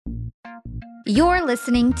You're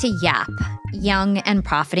listening to Yap, Young and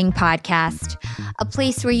Profiting Podcast, a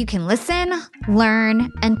place where you can listen, learn,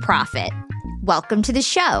 and profit. Welcome to the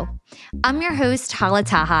show. I'm your host, Hala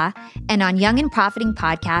Taha, and on Young and Profiting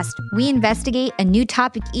Podcast, we investigate a new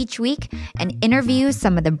topic each week and interview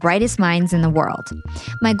some of the brightest minds in the world.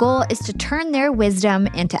 My goal is to turn their wisdom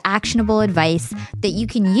into actionable advice that you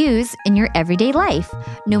can use in your everyday life,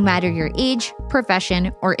 no matter your age,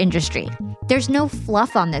 profession, or industry. There's no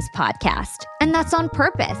fluff on this podcast, and that's on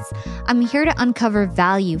purpose. I'm here to uncover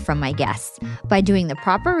value from my guests by doing the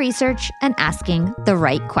proper research and asking the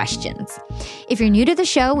right questions. If you're new to the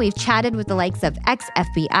show, we've chatted with the likes of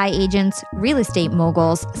ex-FBI agents, real estate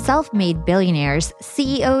moguls, self-made billionaires,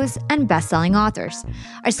 CEOs, and best-selling authors.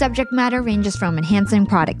 Our subject matter ranges from enhancing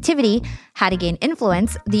productivity, how to gain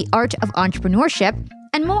influence, the art of entrepreneurship,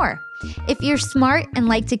 and more. If you're smart and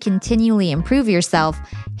like to continually improve yourself,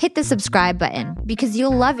 hit the subscribe button because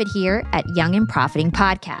you'll love it here at Young and Profiting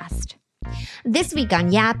Podcast. This week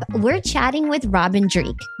on Yap, we're chatting with Robin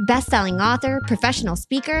Dreeke, best-selling author, professional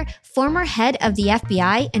speaker, former head of the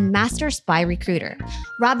FBI, and master spy recruiter.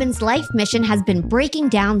 Robin's life mission has been breaking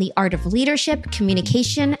down the art of leadership,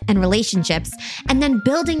 communication, and relationships, and then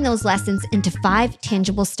building those lessons into 5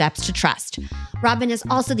 tangible steps to trust. Robin is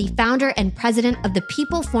also the founder and president of the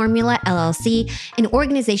People Formula LLC, an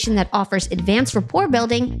organization that offers advanced rapport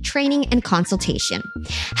building, training, and consultation.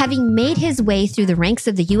 Having made his way through the ranks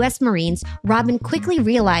of the U.S. Marines, Robin quickly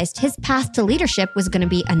realized his path to leadership was going to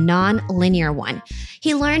be a non-linear one.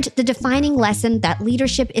 He learned the defining lesson that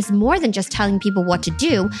leadership is more than just telling people what to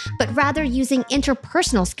do, but rather using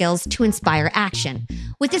interpersonal skills to inspire action.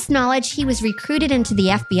 With this knowledge, he was recruited into the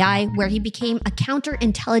FBI, where he became a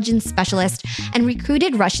counterintelligence specialist and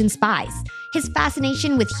recruited Russian spies. His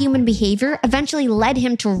fascination with human behavior eventually led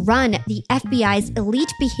him to run the FBI's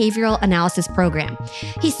elite behavioral analysis program.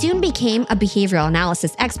 He soon became a behavioral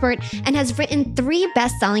analysis expert and has written 3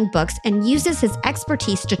 best-selling books and uses his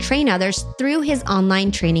expertise to train others through his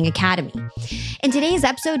online training academy. In today's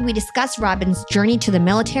episode, we discuss Robin's journey to the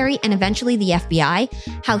military and eventually the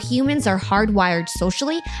FBI, how humans are hardwired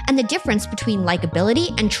socially, and the difference between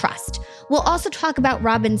likability and trust. We'll also talk about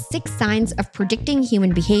Robin's 6 signs of predicting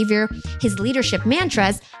human behavior, his leadership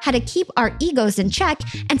mantras, how to keep our egos in check,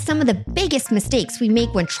 and some of the biggest mistakes we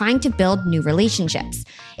make when trying to build new relationships.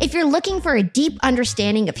 If you're looking for a deep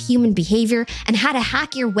understanding of human behavior and how to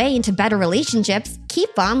hack your way into better relationships,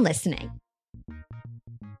 keep on listening.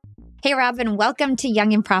 Hey, Robin, welcome to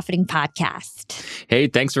Young and Profiting Podcast. Hey,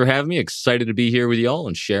 thanks for having me. Excited to be here with y'all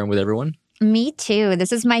and sharing with everyone. Me too.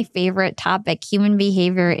 This is my favorite topic. Human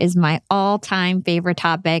behavior is my all-time favorite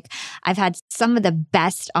topic. I've had some of the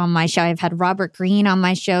best on my show. I've had Robert Greene on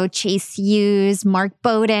my show, Chase Hughes, Mark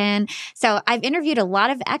Bowden. So I've interviewed a lot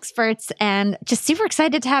of experts and just super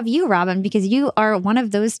excited to have you, Robin, because you are one of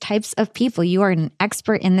those types of people. You are an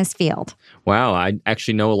expert in this field. Wow. I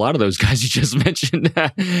actually know a lot of those guys you just mentioned.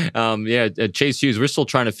 Chase Hughes, we're still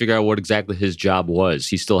trying to figure out what exactly his job was.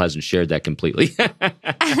 He still hasn't shared that completely.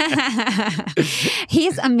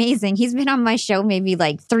 He's amazing. He's been on my show maybe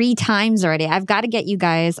like 3 times already. I've got to get you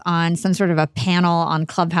guys on some sort of a panel on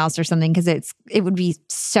Clubhouse or something because it would be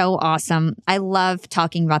so awesome. I love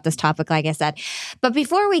talking about this topic, like I said. But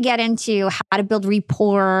before we get into how to build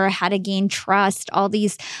rapport, how to gain trust, all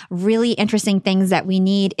these really interesting things that we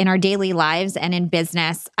need in our daily lives and in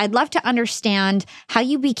business, I'd love to understand how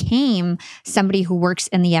you became somebody who works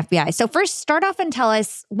in the FBI. So first, start off and tell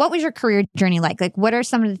us, what was your career journey like? Like, what are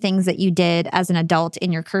some of the things that you did as an adult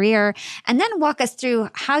in your career? And then walk us through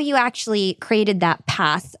how you actually created that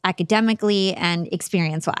path academically and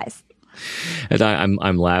experience-wise. And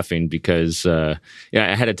I'm laughing because I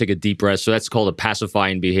had to take a deep breath. So that's called a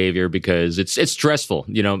pacifying behavior because it's stressful.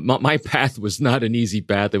 You know, my path was not an easy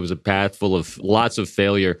path. It was a path full of lots of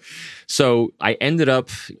failure. So I ended up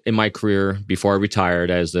in my career before I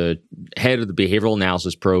retired as the head of the behavioral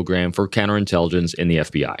analysis program for counterintelligence in the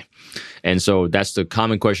FBI. And so that's the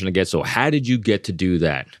common question I get. So how did you get to do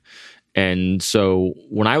that? And so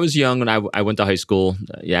when I was young, when I went to high school,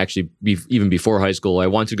 even before high school, I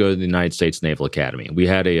wanted to go to the United States Naval Academy. We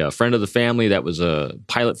had a friend of the family that was a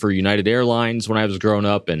pilot for United Airlines when I was growing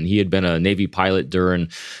up, and he had been a Navy pilot during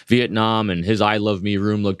Vietnam, and his I Love Me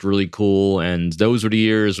room looked really cool. And those were the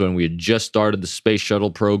years when we had just started the space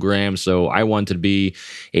shuttle program. So I wanted to be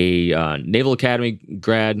a Naval Academy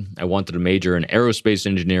grad. I wanted to major in aerospace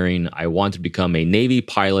engineering. I wanted to become a Navy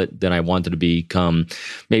pilot. Then I wanted to become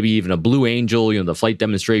maybe even a Blue Angel, the flight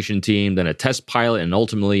demonstration team, then a test pilot, and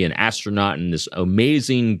ultimately an astronaut and this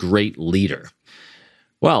amazing, great leader.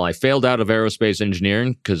 Well, I failed out of aerospace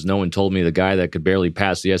engineering because no one told me the guy that could barely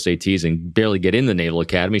pass the SATs and barely get in the Naval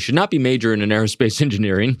Academy should not be majoring in aerospace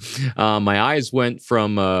engineering. My eyes went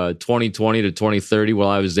from 2020 to 2030 while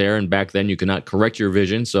I was there, and back then you could not correct your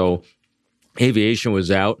vision, so aviation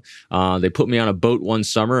was out. They put me on a boat one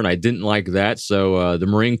summer, and I didn't like that, so the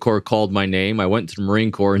Marine Corps called my name. I went to the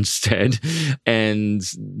Marine Corps instead, and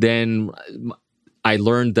then I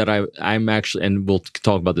learned that I'm actually, and we'll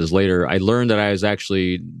talk about this later, I learned that I was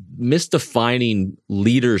actually misdefining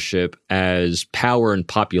leadership as power and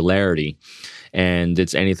popularity. And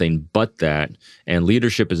it's anything but that. And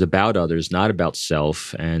leadership is about others, not about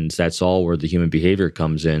self. And that's all where the human behavior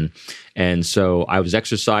comes in. And so I was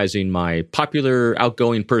exercising my popular,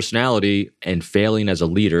 outgoing personality and failing as a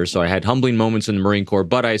leader. So I had humbling moments in the Marine Corps,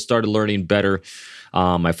 but I started learning better.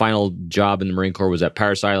 My final job in the Marine Corps was at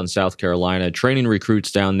Parris Island, South Carolina, training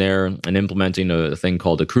recruits down there and implementing a thing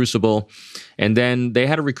called a crucible. And then they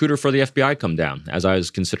had a recruiter for the FBI come down as I was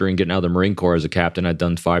considering getting out of the Marine Corps as a captain. I'd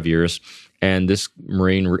done 5 years. And this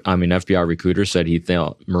FBI recruiter said he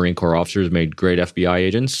thought Marine Corps officers made great FBI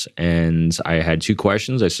agents. And I had 2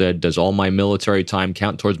 questions. I said, does all my military time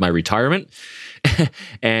count towards my retirement?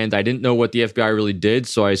 And I didn't know what the FBI really did.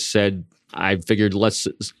 So I said, I figured let's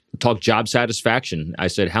talk job satisfaction. I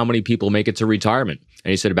said, how many people make it to retirement? And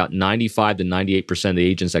he said about 95 to 98% of the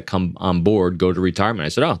agents that come on board go to retirement. I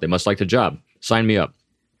said, oh, they must like the job. Sign me up.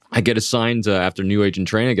 I get assigned after new agent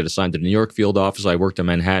training. I get assigned to the New York field office. I worked in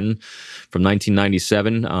Manhattan from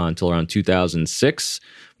 1997 until around 2006.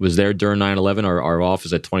 Was there during 9/11. Our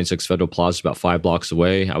office at 26 Federal Plaza, about 5 blocks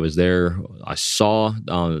away. I was there. I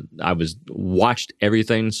watched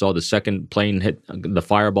everything. Saw the second plane hit the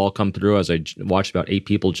fireball come through as I watched about 8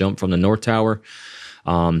 people jump from the North Tower.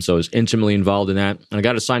 So I was intimately involved in that. And I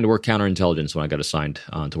got assigned to work counterintelligence when I got assigned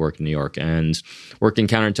to work in New York. And working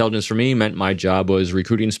counterintelligence for me meant my job was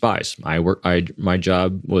recruiting spies. My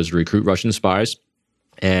job was to recruit Russian spies.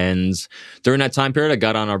 And during that time period, I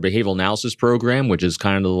got on our behavioral analysis program, which is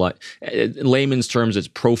kind of like, in layman's terms, it's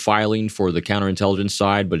profiling for the counterintelligence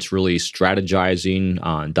side, but it's really strategizing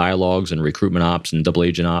on dialogues and recruitment ops and double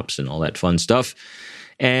agent ops and all that fun stuff.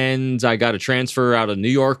 And I got a transfer out of New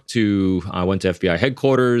York I went to FBI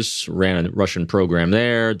headquarters, ran a Russian program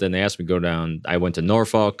there. Then they asked me to go down. I went to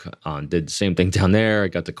Norfolk, did the same thing down there. I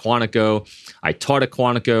got to Quantico. I taught at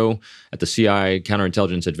Quantico at the CI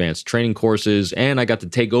Counterintelligence Advanced Training courses. And I got to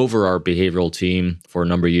take over our behavioral team for a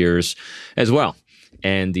number of years as well.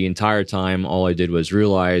 And the entire time, all I did was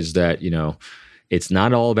realize that, it's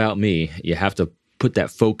not all about me. You have to put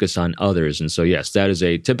that focus on others. And so, yes, that is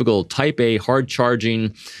a typical type A,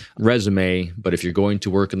 hard-charging resume. But if you're going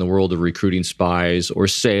to work in the world of recruiting spies or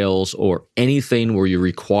sales or anything where you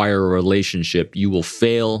require a relationship, you will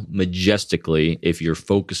fail majestically if you're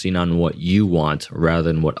focusing on what you want rather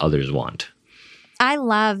than what others want. I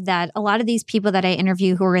love that a lot of these people that I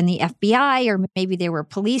interview who are in the FBI or maybe they were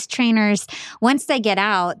police trainers, once they get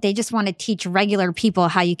out, they just want to teach regular people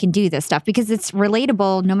how you can do this stuff because it's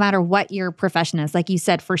relatable no matter what your profession is. Like you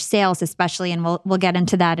said, for sales especially, and we'll get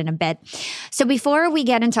into that in a bit. So before we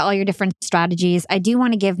get into all your different strategies, I do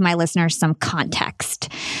want to give my listeners some context.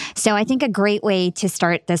 So I think a great way to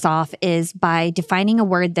start this off is by defining a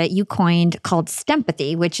word that you coined called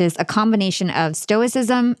stempathy, which is a combination of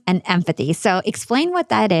stoicism and empathy. So explain what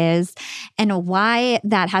that is and why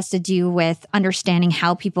that has to do with understanding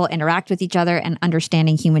how people interact with each other and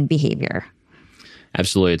understanding human behavior.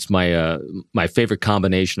 Absolutely. It's my favorite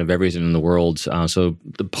combination of everything in the world. So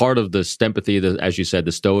the part of the stempathy, as you said,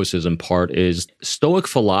 the stoicism part is Stoic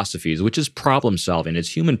philosophies, which is problem solving. It's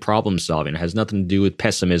human problem solving. It has nothing to do with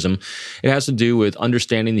pessimism. It has to do with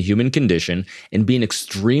understanding the human condition and being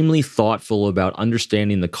extremely thoughtful about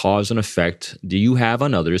understanding the cause and effect do you have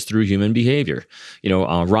on others through human behavior.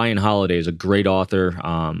 Ryan Holiday is a great author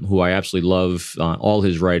who I absolutely love. All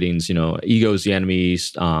his writings, Ego is the Enemy,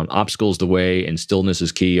 Obstacles the Way, and Stillness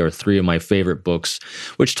is Key are 3 of my favorite books,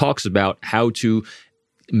 which talks about how to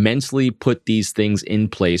mentally put these things in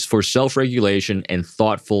place for self-regulation and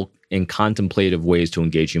thoughtful and contemplative ways to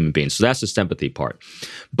engage human beings. So that's the sympathy part.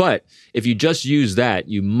 But if you just use that,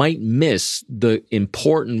 you might miss the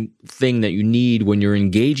important thing that you need when you're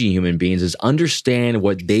engaging human beings is understand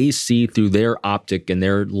what they see through their optic and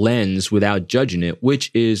their lens without judging it, which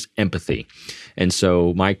is empathy. And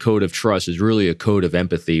so my code of trust is really a code of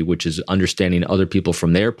empathy, which is understanding other people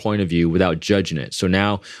from their point of view without judging it. So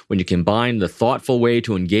now when you combine the thoughtful way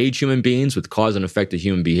to engage human beings with cause and effect of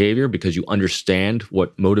human behavior, because you understand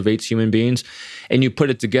what motivates human beings, and you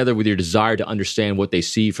put it together with your desire to understand what they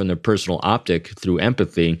see from their personal optic through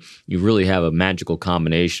empathy, you really have a magical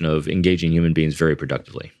combination of engaging human beings very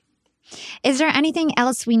productively. Is there anything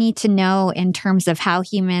else we need to know in terms of how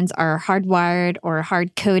humans are hardwired or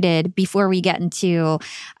hard-coded before we get into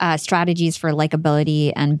strategies for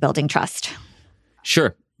likability and building trust?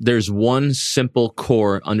 Sure. There's one simple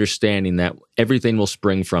core understanding that everything will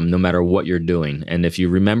spring from no matter what you're doing. And if you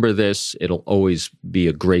remember this, it'll always be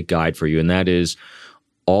a great guide for you. And that is,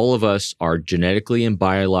 all of us are genetically and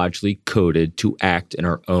biologically coded to act in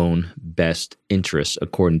our own best interests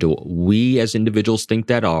according to what we as individuals think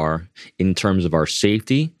that are in terms of our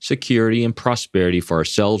safety, security, and prosperity for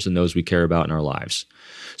ourselves and those we care about in our lives.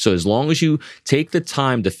 So as long as you take the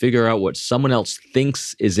time to figure out what someone else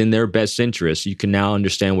thinks is in their best interest, you can now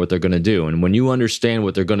understand what they're going to do. And when you understand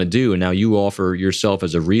what they're going to do, and now you offer yourself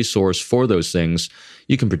as a resource for those things,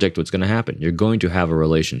 you can predict what's going to happen. You're going to have a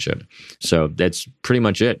relationship. So that's pretty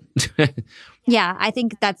much it. Yeah, I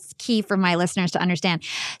think that's key for my listeners to understand.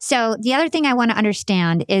 So the other thing I want to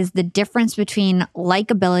understand is the difference between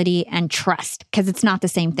likability and trust, because it's not the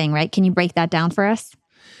same thing, right? Can you break that down for us?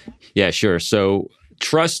 Yeah, sure. So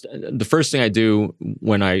trust, the first thing I do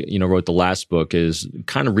when I, wrote the last book is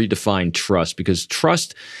kind of redefine trust, because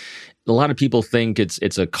trust, a lot of people think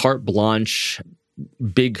it's a carte blanche,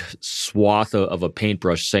 big swath of a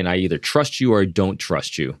paintbrush saying I either trust you or I don't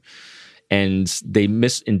trust you. And they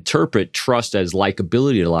misinterpret trust as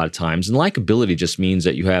likability a lot of times. And likability just means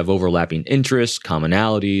that you have overlapping interests,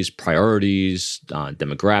 commonalities, priorities,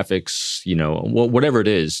 demographics, whatever it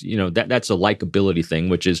is, that's a likability thing,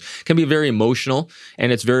 which can be very emotional,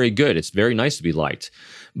 and it's very good. It's very nice to be liked.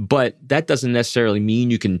 But that doesn't necessarily mean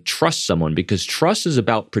you can trust someone, because trust is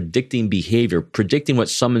about predicting behavior, predicting what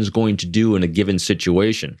someone's going to do in a given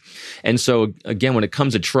situation. And so, again, when it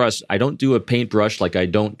comes to trust, I don't do a paintbrush like I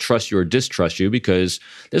don't trust you or distrust you, because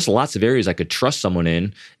there's lots of areas I could trust someone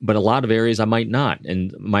in, but a lot of areas I might not.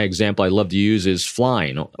 And my example I love to use is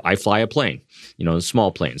flying. I fly a plane, small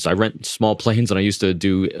planes. I rent small planes, and I used to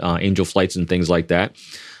do angel flights and things like that.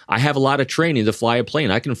 I have a lot of training to fly a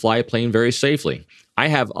plane. I can fly a plane very safely. I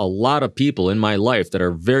have a lot of people in my life that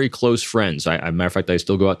are very close friends. Matter of fact, I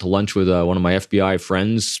still go out to lunch with one of my FBI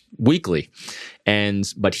friends weekly,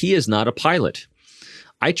 but he is not a pilot.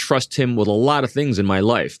 I trust him with a lot of things in my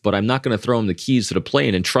life, but I'm not going to throw him the keys to the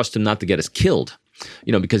plane and trust him not to get us killed,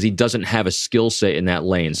 because he doesn't have a skill set in that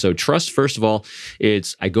lane. So trust, first of all,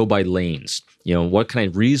 I go by lanes. What can I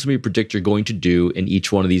reasonably predict you're going to do in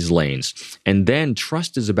each one of these lanes? And then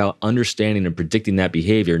trust is about understanding and predicting that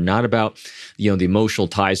behavior, not about, the emotional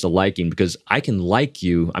ties to liking, because I can like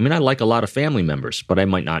you. I like a lot of family members, but I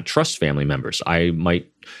might not trust family members. I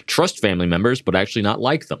might trust family members, but actually not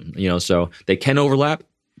like them, so they can overlap.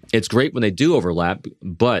 It's great when they do overlap,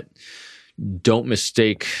 but don't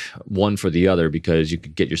mistake one for the other, because you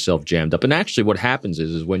could get yourself jammed up. And actually what happens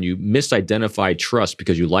is when you misidentify trust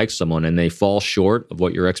because you like someone and they fall short of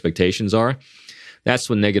what your expectations are, that's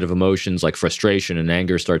when negative emotions like frustration and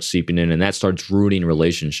anger start seeping in, and that starts ruining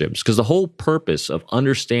relationships. Because the whole purpose of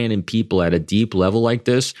understanding people at a deep level like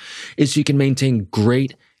this is so you can maintain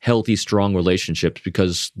great, healthy, strong relationships,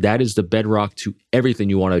 because that is the bedrock to everything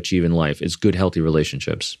you want to achieve in life, is good, healthy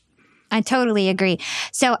relationships. I totally agree.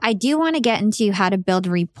 So I do want to get into how to build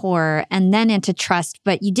rapport and then into trust.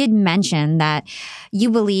 But you did mention that you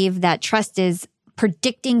believe that trust is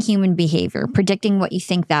predicting human behavior, predicting what you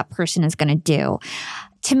think that person is going to do.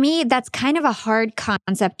 To me, that's kind of a hard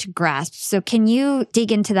concept to grasp. So can you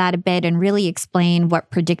dig into that a bit and really explain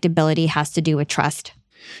what predictability has to do with trust?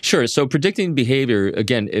 Sure. So predicting behavior,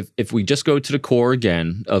 again, if we just go to the core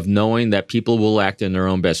again of knowing that people will act in their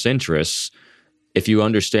own best interests, if you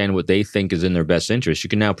understand what they think is in their best interest, you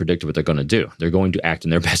can now predict what they're going to do. They're going to act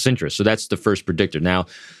in their best interest. So that's the first predictor. Now,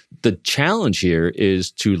 the challenge here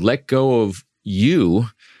is to let go of you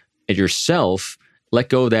and yourself, let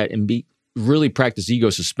go of that, and really practice ego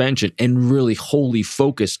suspension and really wholly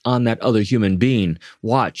focus on that other human being.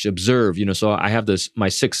 Watch, observe, so I have my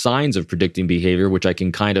 6 signs of predicting behavior, which I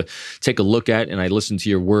can kind of take a look at, and I listen to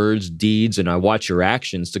your words, deeds, and I watch your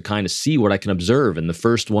actions to kind of see what I can observe. And the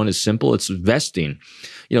first one is simple. It's vesting.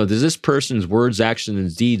 Does this person's words, actions,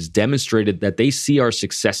 and deeds demonstrated that they see our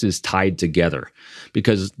successes tied together?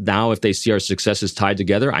 Because now if they see our successes tied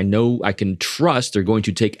together, I know I can trust they're going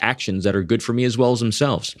to take actions that are good for me as well as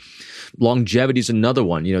themselves. Longevity is another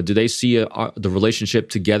one. Do they see the relationship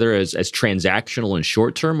together as transactional and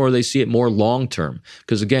short term, or they see it more long term?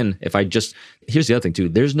 Because again, here's the other thing too.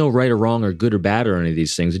 There's no right or wrong or good or bad or any of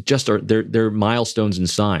these things. It just they're milestones and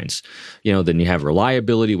signs. Then you have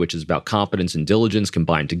reliability, which is about competence and diligence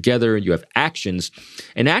combined together. You have actions,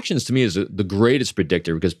 and actions to me is the greatest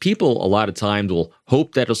predictor, because people a lot of times will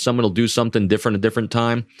hope that someone will do something different a different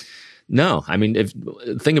time. No, I mean,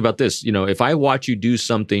 think about this. If I watch you do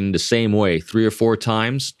something the same way 3 or 4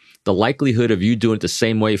 times, the likelihood of you doing it the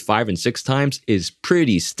same way 5 and 6 times is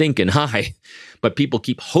pretty stinking high. But people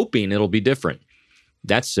keep hoping it'll be different.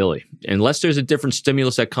 That's silly. Unless there's a different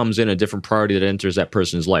stimulus that comes in, a different priority that enters that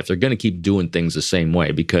person's life, they're going to keep doing things the same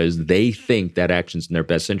way because they think that action's in their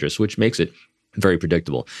best interest, which makes it very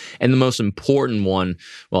predictable. And the most important one,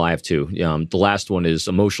 well, I have 2. The last one is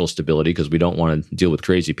emotional stability because we don't want to deal with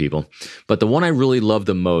crazy people. But the one I really love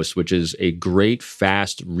the most, which is a great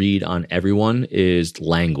fast read on everyone, is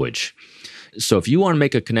language. So if you want to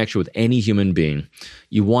make a connection with any human being,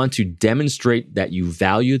 you want to demonstrate that you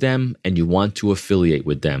value them and you want to affiliate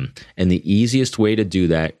with them. And the easiest way to do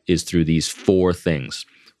that is through these 4 things.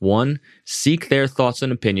 1, seek their thoughts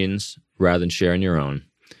and opinions rather than sharing your own.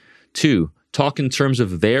 2, talk in terms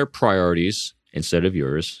of their priorities instead of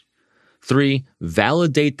yours. 3,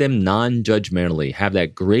 validate them non-judgmentally. Have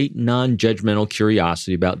that great non-judgmental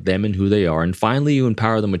curiosity about them and who they are. And finally, you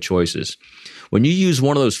empower them with choices. When you use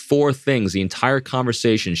one of those 4 things, the entire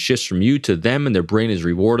conversation shifts from you to them, and their brain is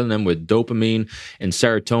rewarding them with dopamine and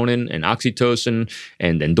serotonin and oxytocin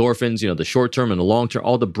and endorphins, the short term and the long term.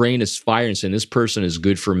 All the brain is firing, saying this person is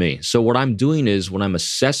good for me. So what I'm doing is when I'm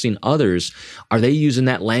assessing others, are they using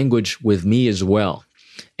that language with me as well?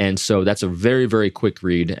 And so that's a very, very quick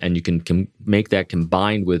read, and you can make that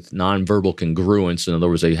combined with nonverbal congruence. In other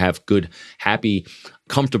words, they have good, happy,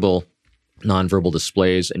 comfortable nonverbal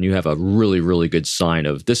displays, and you have a really, really good sign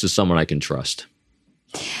of this is someone I can trust.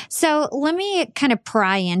 So let me kind of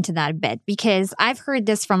pry into that a bit because I've heard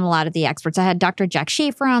this from a lot of the experts. I had Dr. Jack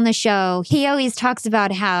Schaefer on the show. He always talks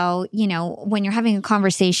about how, when you're having a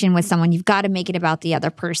conversation with someone, you've got to make it about the other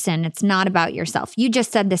person. It's not about yourself. You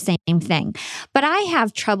just said the same thing. But I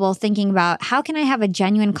have trouble thinking about how can I have a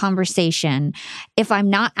genuine conversation if I'm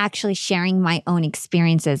not actually sharing my own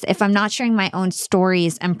experiences, if I'm not sharing my own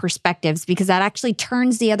stories and perspectives, because that actually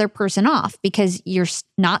turns the other person off because you're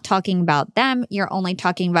not talking about them. You're only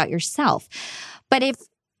talking about yourself. But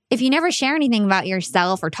if you never share anything about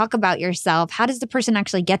yourself or talk about yourself, how does the person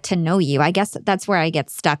actually get to know you? I guess that's where I get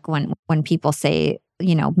stuck when people say,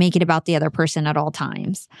 make it about the other person at all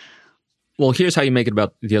times. Well, here's how you make it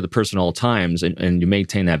about the other person all times and you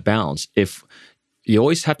maintain that balance. If you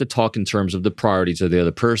always have to talk in terms of the priorities of the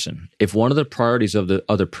other person. If one of the priorities of the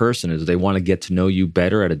other person is they want to get to know you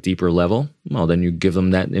better at a deeper level, well, then you give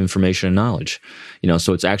them that information and knowledge.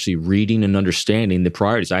 So it's actually reading and understanding the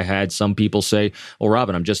priorities. I had some people say, well,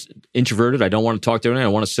 Robin, I'm just introverted. I don't want to talk to anyone. I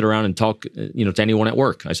want to sit around and talk, to anyone at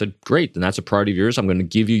work. I said, great, then that's a priority of yours. I'm going to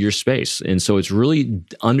give you your space. And so it's really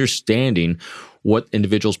understanding what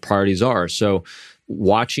individuals' priorities are. So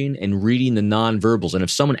watching and reading the nonverbals. And if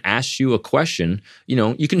someone asks you a question,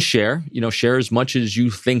 you can share as much as you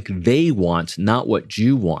think they want, not what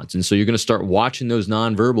you want. And so you're going to start watching those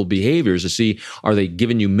nonverbal behaviors to see, are they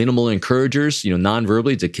giving you minimal encouragers,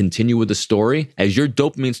 nonverbally to continue with the story as your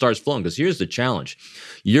dopamine starts flowing? Because here's the challenge.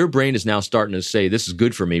 Your brain is now starting to say, this is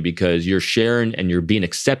good for me because you're sharing and you're being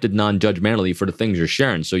accepted non-judgmentally for the things you're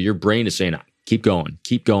sharing. So your brain is saying, keep going,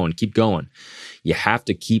 keep going, keep going. You have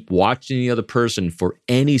to keep watching the other person for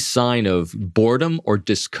any sign of boredom or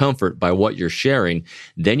discomfort by what you're sharing.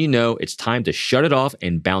 Then it's time to shut it off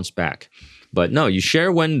and bounce back. But no, you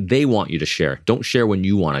share when they want you to share. Don't share when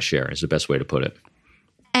you want to share is the best way to put it.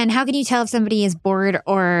 And how can you tell if somebody is bored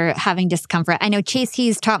or having discomfort? I know Chase,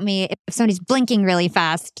 he's taught me if somebody's blinking really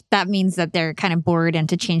fast, that means that they're kind of bored and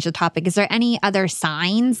to change the topic. Is there any other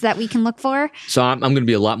signs that we can look for? So I'm going to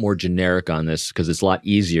be a lot more generic on this because it's a lot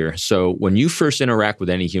easier. So when you first interact with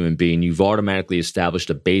any human being, you've automatically established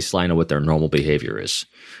a baseline of what their normal behavior is.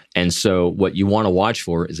 And so what you want to watch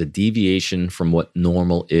for is a deviation from what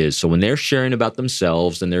normal is. So when they're sharing about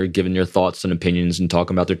themselves and they're giving their thoughts and opinions and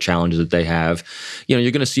talking about their challenges that they have, you're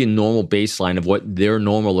going to see a normal baseline of what their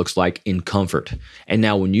normal looks like in comfort. And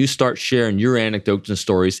now when you start sharing your anecdotes and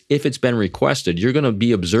stories, if it's been requested, you're going to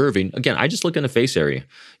be observing, again, I just look in the face area.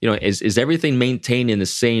 Is everything maintained in the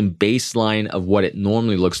same baseline of what it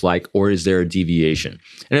normally looks like, or is there a deviation?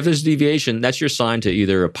 And if there's a deviation, that's your sign to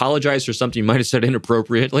either apologize for something you might have said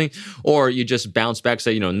inappropriately, or you just bounce back,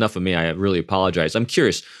 say, enough of me, I really apologize. I'm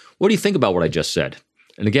curious, what do you think about what I just said?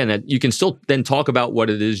 And again, you can still then talk about what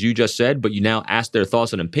it is you just said, but you now ask their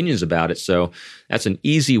thoughts and opinions about it. So that's an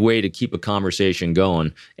easy way to keep a conversation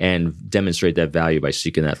going and demonstrate that value by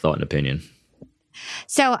seeking that thought and opinion.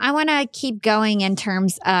 So I want to keep going in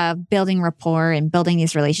terms of building rapport and building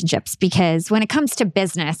these relationships, because when it comes to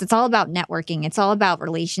business, it's all about networking. It's all about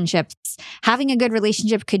relationships. Having a good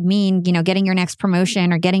relationship could mean, getting your next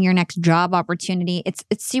promotion or getting your next job opportunity. It's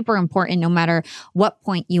super important no matter what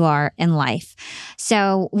point you are in life.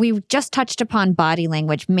 So we just touched upon body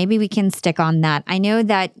language. Maybe we can stick on that. I know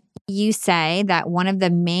that you say that one of the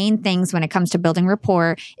main things when it comes to building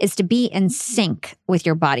rapport is to be in sync with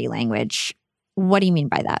your body language. What do you mean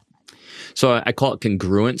by that? So I call it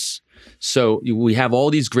congruence. So we have all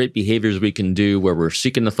these great behaviors we can do where we're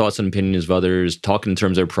seeking the thoughts and opinions of others, talking in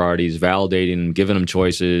terms of their priorities, validating, giving them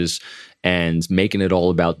choices, and making it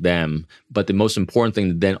all about them. But the most important thing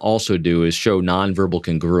to then also do is show nonverbal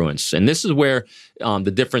congruence. And this is where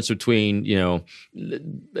the difference between,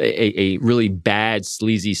 a really bad,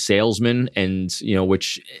 sleazy salesman and,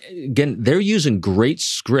 which, again, they're using great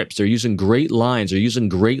scripts, they're using great lines, they're using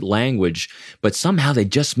great language, but somehow they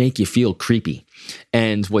just make you feel creepy.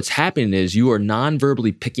 And what's happening is you are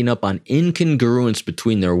non-verbally picking up on incongruence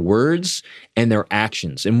between their words and their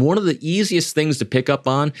actions. And one of the easiest things to pick up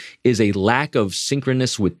on is a lack of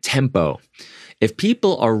synchronous with tempo. If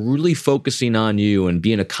people are really focusing on you and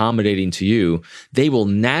being accommodating to you, they will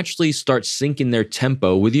naturally start syncing their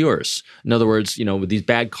tempo with yours. In other words, with these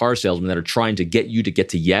bad car salesmen that are trying to get you to get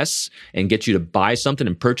to yes and get you to buy something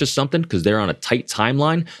and purchase something because they're on a tight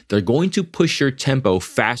timeline, they're going to push your tempo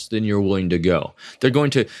faster than you're willing to go. They're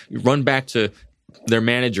going to run back to their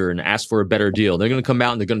manager and ask for a better deal. They're going to come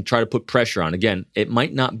out and they're going to try to put pressure on. Again, it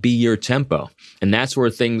might not be your tempo. And that's where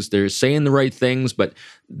they're saying the right things, but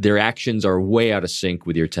their actions are way out of sync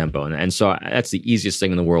with your tempo. And so that's the easiest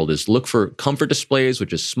thing in the world is look for comfort displays,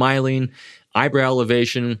 which is smiling, eyebrow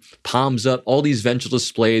elevation, palms up, all these ventral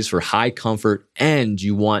displays for high comfort, and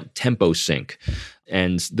you want tempo sync.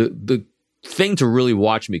 And the thing to really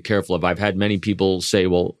watch and be careful of, I've had many people say,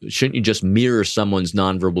 well, shouldn't you just mirror someone's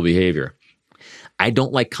nonverbal behavior? I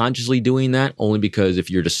don't like consciously doing that, only because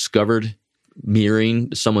if you're discovered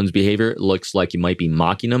mirroring someone's behavior, it looks like you might be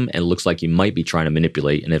mocking them and it looks like you might be trying to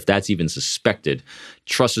manipulate. And if that's even suspected,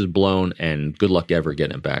 trust is blown and good luck ever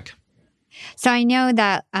getting it back. So I know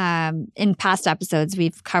that in past episodes,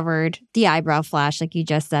 we've covered the eyebrow flash, like you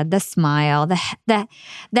just said, the smile, the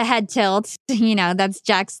head tilt, that's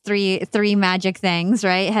Jack's three magic things,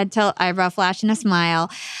 right? Head tilt, eyebrow flash, and a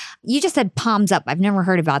smile. You just said palms up. I've never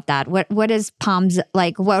heard about that. What is palms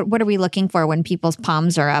like? What are we looking for when people's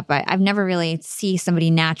palms are up? I've never really see somebody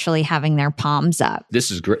naturally having their palms up.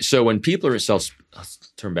 This is great. So when people are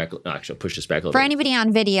turn back. Actually, I'll push this back a little For bit. anybody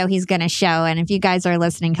on video, he's going to show. And if you guys are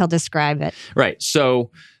listening, he'll describe it. Right.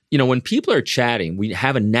 So, when people are chatting, we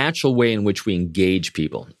have a natural way in which we engage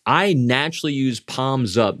people. I naturally use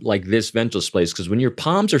palms up like this ventral space because when your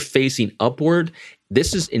palms are facing upward,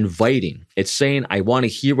 this is inviting. It's saying, I want to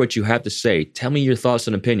hear what you have to say. Tell me your thoughts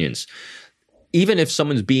and opinions. Even if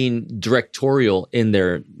someone's being directorial in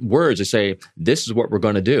their words, they say, this is what we're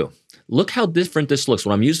going to do. Look how different this looks.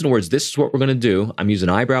 When I'm using the words, this is what we're going to do, I'm using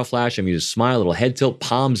eyebrow flash, I'm using smile, little head tilt,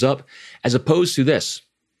 palms up, as opposed to this.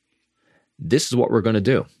 This is what we're going to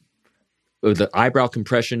do. With the eyebrow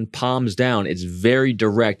compression, palms down, it's very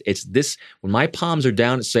direct. It's this, when my palms are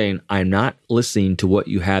down, it's saying, I'm not listening to what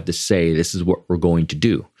you have to say. This is what we're going to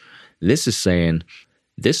do. This is saying,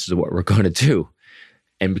 this is what we're going to do.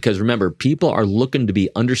 And because remember, people are looking to be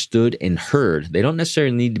understood and heard. They don't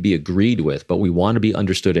necessarily need to be agreed with, but we want to be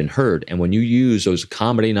understood and heard. And when you use those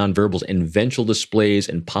accommodating nonverbals and ventral displays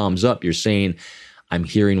and palms up, you're saying, I'm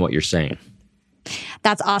hearing what you're saying.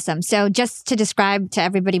 That's awesome. So just to describe to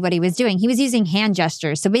everybody what he was doing, he was using hand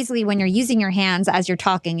gestures. So basically when you're using your hands as you're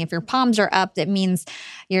talking, if your palms are up, that means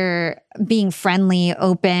you're being friendly,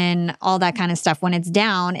 open, all that kind of stuff. When it's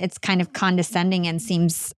down, it's kind of condescending and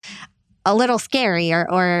seems a little scary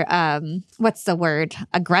or what's the word?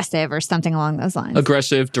 Aggressive or something along those lines.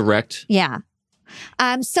 Aggressive, direct. Yeah.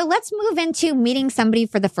 So let's move into meeting somebody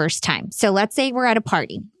for the first time. So let's say we're at a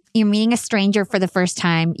party. You're meeting a stranger for the first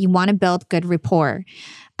time. You want to build good rapport.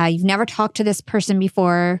 You've never talked to this person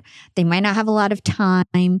before. They might not have a lot of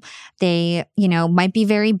time. They, might be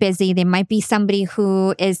very busy. They might be somebody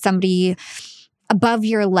who is somebody above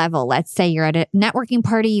your level. Let's say you're at a networking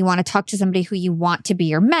party. You want to talk to somebody who you want to be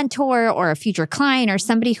your mentor or a future client or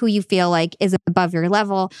somebody who you feel like is above your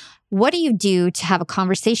level. What do you do to have a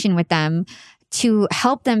conversation with them to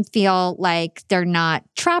help them feel like they're not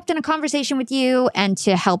trapped in a conversation with you and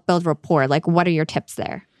to help build rapport? Like, what are your tips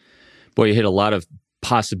there? Boy, you hit a lot of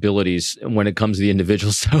possibilities when it comes to the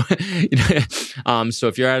individual. So, so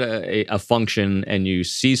if you're at a function and you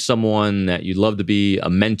see someone that you'd love to be a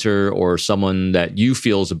mentor or someone that you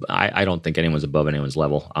feel is, I don't think anyone's above anyone's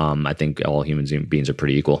level. I think all human beings are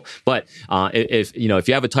pretty equal. But if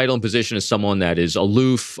you have a title and position as someone that is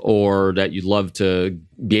aloof or that you'd love to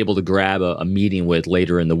be able to grab a meeting with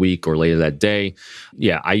later in the week or later that day,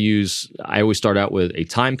 I always start out with a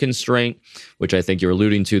time constraint, which I think you're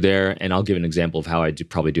alluding to there. And I'll give an example of how I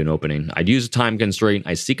probably do an opening. I'd use a time constraint.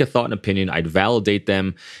 I seek a thought and opinion. I'd validate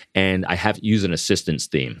them. And I have to use an assistance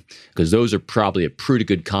theme because those are probably a pretty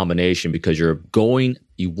good combination because you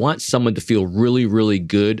want someone to feel really, really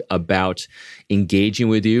good about engaging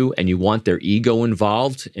with you, and you want their ego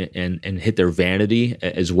involved and hit their vanity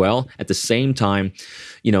as well. At the same time,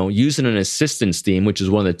 using an assistance theme, which is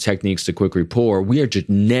one of the techniques to quick rapport, we are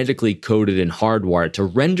genetically coded and hardwired to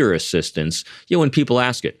render assistance, when people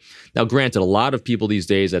ask it. Now, granted, a lot of people these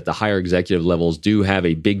days at the higher executive levels do have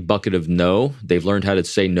a big bucket of no. They've learned how to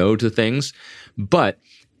say no to things, but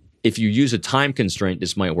if you use a time constraint,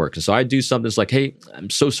 this might work. So I do something that's like, hey,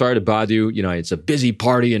 I'm so sorry to bother you. It's a busy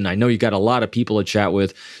party and I know you got a lot of people to chat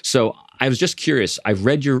with. So I was just curious. I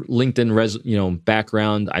read your LinkedIn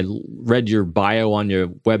background. I read your bio on your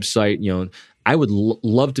website. I would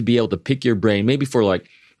love to be able to pick your brain, maybe for like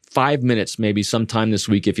 5 minutes, maybe sometime this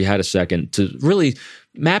week, if you had a second, to really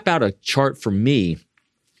map out a chart for me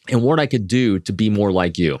and what I could do to be more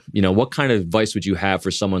like you. What kind of advice would you have for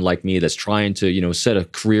someone like me that's trying to, set a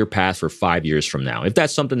career path for 5 years from now? If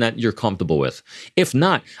that's something that you're comfortable with. If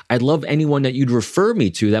not, I'd love anyone that you'd refer me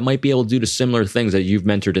to that might be able to do the similar things that you've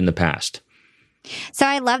mentored in the past. So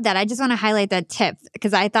I love that. I just want to highlight that tip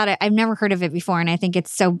because I've never heard of it before. And I think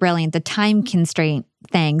it's so brilliant, the time constraint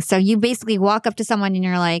thing. So you basically walk up to someone and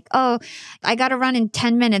you're like, oh, I got to run in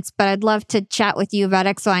 10 minutes, but I'd love to chat with you about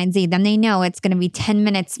X, Y, and Z. Then they know it's going to be 10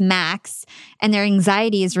 minutes max and their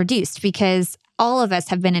anxiety is reduced because all of us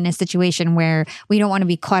have been in a situation where we don't want to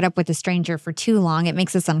be caught up with a stranger for too long. It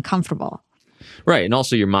makes us uncomfortable. Right. And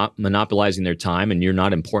also you're monopolizing their time and you're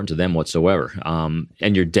not important to them whatsoever.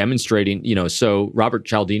 And you're demonstrating, so Robert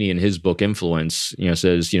Cialdini in his book Influence,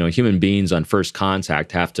 says, human beings on first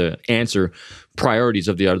contact have to answer priorities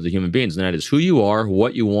of the other human beings. And that is who you are,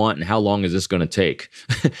 what you want, and how long is this going to take?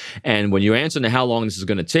 And when you answer to how long this is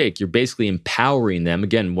going to take, you're basically empowering them.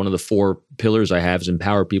 Again, one of the 4 pillars I have is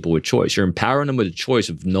empower people with choice. You're empowering them with a choice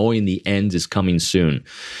of knowing the end is coming soon.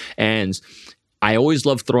 And I always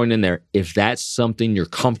love throwing in there, if that's something you're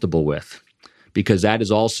comfortable with, because that is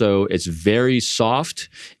also, it's very soft,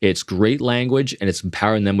 it's great language, and it's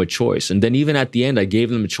empowering them with choice. And then even at the end, I gave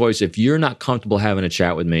them a choice. If you're not comfortable having a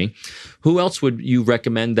chat with me, who else would you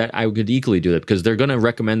recommend that I could equally do that? Because they're going to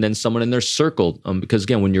recommend then someone in their circle. Because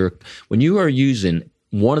again, when you are using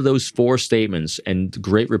one of those 4 statements and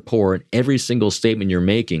great rapport in every single statement you're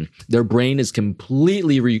making, their brain is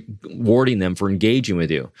completely rewarding them for engaging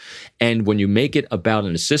with you. And when you make it about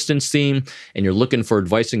an assistance theme and you're looking for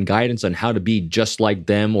advice and guidance on how to be just like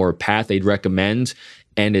them or a path they'd recommend,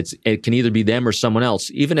 and it can either be them or someone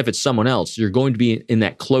else, even if it's someone else, you're going to be in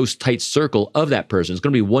that close, tight circle of that person. It's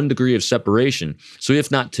going to be 1 degree of separation. So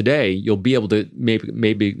if not today, you'll be able to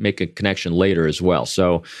maybe make a connection later as well.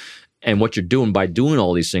 So, and what you're doing by doing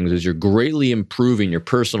all these things is you're greatly improving your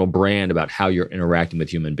personal brand about how you're interacting with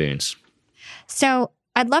human beings. So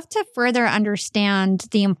I'd love to further understand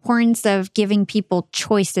the importance of giving people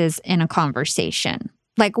choices in a conversation.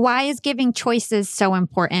 Like, why is giving choices so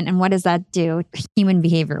important and what does that do human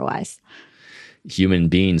behavior-wise? Human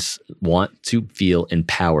beings want to feel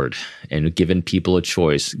empowered, and giving people a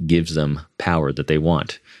choice gives them power that they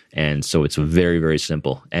want. And so it's very, very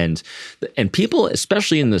simple. And people,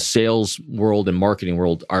 especially in the sales world and marketing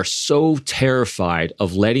world, are so terrified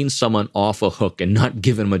of letting someone off a hook and not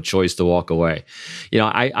giving them a choice to walk away.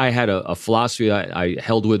 I had a philosophy I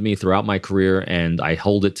held with me throughout my career, and I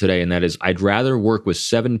hold it today, and that is I'd rather work with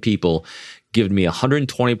 7 people giving me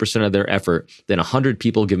 120% of their effort than 100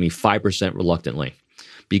 people give me 5% reluctantly,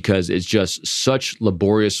 because it's just such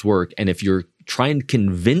laborious work. And if you're trying to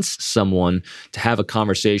convince someone to have a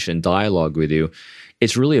conversation, dialogue with you,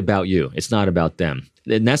 it's really about you. It's not about them.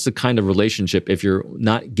 And that's the kind of relationship, if you're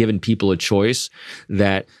not giving people a choice,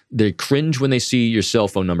 that they cringe when they see your cell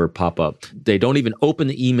phone number pop up. They don't even open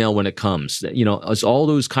the email when it comes. It's all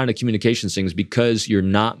those kind of communications things because you're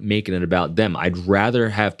not making it about them. I'd rather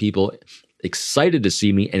have people excited to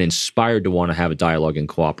see me and inspired to want to have a dialogue and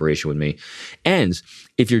cooperation with me. And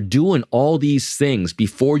if you're doing all these things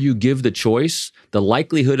before you give the choice, the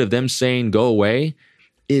likelihood of them saying go away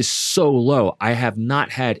is so low. I have not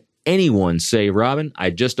had anyone say, Robin, I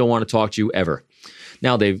just don't want to talk to you ever.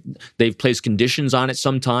 Now they've placed conditions on it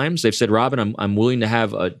sometimes. They've said, Robin, I'm willing to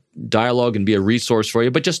have a dialogue and be a resource for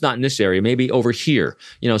you, but just not in this area, maybe over here.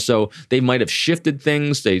 So they might have shifted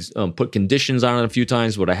things. They put conditions on it a few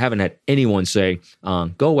times, but I haven't had anyone say,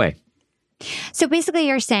 go away. So basically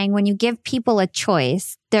you're saying when you give people a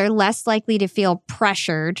choice, they're less likely to feel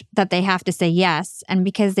pressured that they have to say yes. And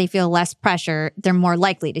because they feel less pressure, they're more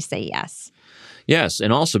likely to say yes. Yes,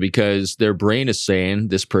 and also because their brain is saying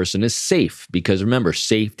this person is safe. Because remember,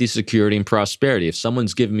 safety, security, and prosperity. If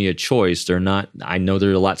someone's giving me a choice, I know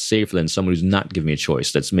they're a lot safer than someone who's not giving me a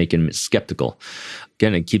choice. That's making me skeptical.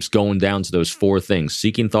 Again, it keeps going down to those four things: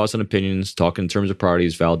 seeking thoughts and opinions, talking in terms of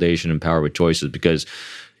priorities, validation, and power with choices. Because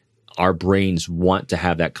our brains want to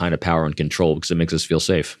have that kind of power and control because it makes us feel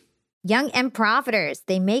safe. Young and profiters,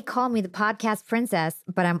 they may call me the podcast princess,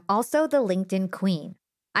 but I'm also the LinkedIn queen.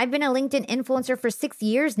 I've been a LinkedIn influencer for 6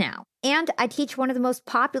 years now, and I teach one of the most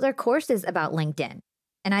popular courses about LinkedIn.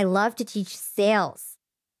 And I love to teach sales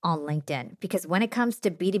on LinkedIn because when it comes to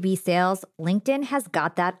B2B sales, LinkedIn has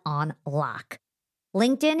got that on lock.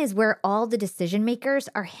 LinkedIn is where all the decision makers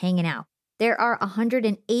are hanging out. There are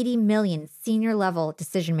 180 million senior level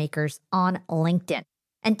decision makers on LinkedIn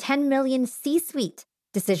and 10 million C-suite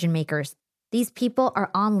decision makers. These people are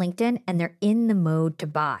on LinkedIn and they're in the mode to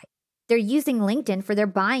buy. They're using LinkedIn for their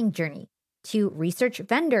buying journey, to research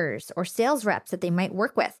vendors or sales reps that they might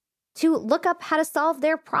work with, to look up how to solve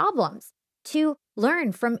their problems, to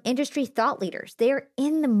learn from industry thought leaders. They are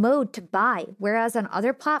in the mode to buy, whereas on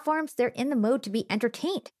other platforms, they're in the mode to be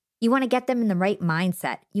entertained. You want to get them in the right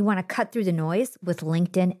mindset. You want to cut through the noise with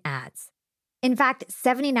LinkedIn ads. In fact,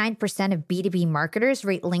 79% of B2B marketers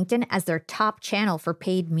rate LinkedIn as their top channel for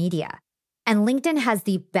paid media. And LinkedIn has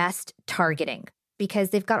the best targeting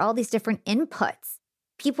because they've got all these different inputs.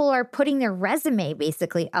 People are putting their resume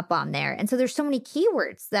basically up on there. And so there's so many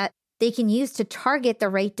keywords that they can use to target the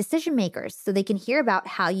right decision makers so they can hear about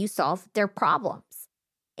how you solve their problems.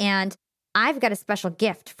 And I've got a special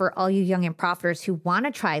gift for all you young and profiters who want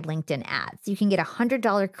to try LinkedIn ads. You can get a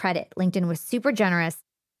 $100 credit. LinkedIn was super generous.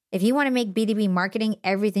 If you want to make B2B marketing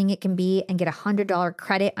everything it can be and get a $100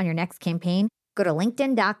 credit on your next campaign, go to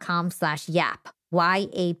linkedin.com/yap,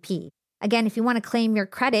 Y-A-P. Again, if you want to claim your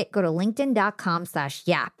credit, go to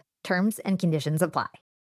linkedin.com/yap. Terms and conditions apply.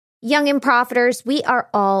 Young and profiters, we are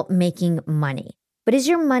all making money. But is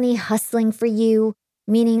your money hustling for you?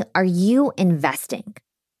 Meaning, are you investing?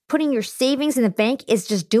 Putting your savings in the bank is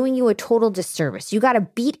just doing you a total disservice. You got to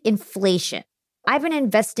beat inflation. I've been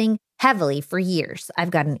investing heavily for years.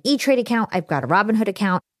 I've got an E-Trade account. I've got a Robinhood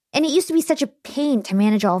account. And it used to be such a pain to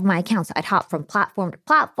manage all of my accounts. I'd hop from platform to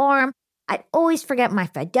platform. I'd always forget my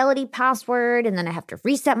Fidelity password, and then I have to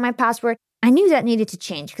reset my password. I knew that needed to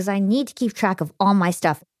change because I need to keep track of all my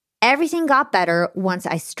stuff. Everything got better once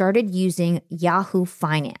I started using Yahoo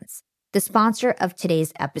Finance, the sponsor of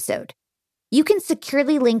today's episode. You can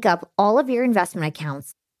securely link up all of your investment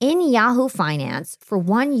accounts in Yahoo Finance for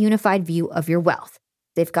one unified view of your wealth.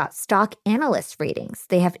 They've got stock analyst ratings.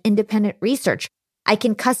 They have independent research. I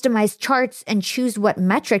can customize charts and choose what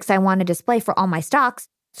metrics I want to display for all my stocks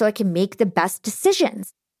so I can make the best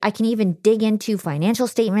decisions. I can even dig into financial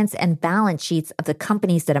statements and balance sheets of the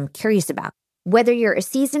companies that I'm curious about. Whether you're a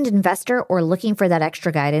seasoned investor or looking for that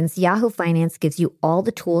extra guidance, Yahoo Finance gives you all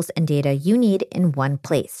the tools and data you need in one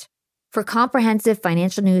place. For comprehensive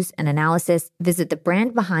financial news and analysis, visit the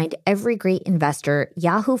brand behind every great investor,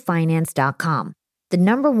 yahoofinance.com, the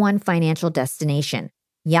 #1 financial destination,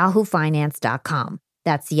 yahoofinance.com.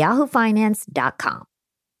 That's yahoofinance.com.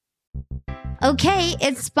 Okay,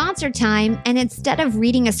 it's sponsor time, and instead of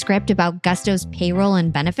reading a script about Gusto's payroll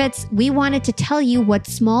and benefits, we wanted to tell you what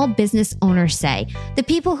small business owners say, the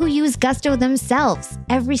people who use Gusto themselves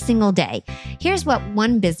every single day. Here's what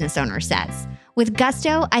one business owner says. With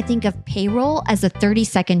Gusto, I think of payroll as a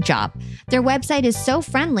 30-second job. Their website is so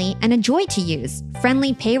friendly and a joy to use.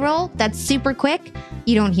 Friendly payroll that's super quick?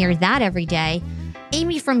 You don't hear that every day.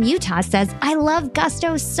 Amy from Utah says, I love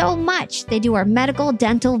Gusto so much. They do our medical,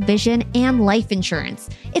 dental, vision, and life insurance.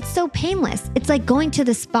 It's so painless. It's like going to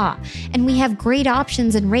the spa. And we have great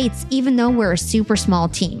options and rates even though we're a super small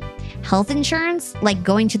team. Health insurance, like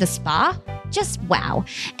going to the spa? Just wow.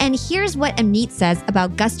 And here's what Amit says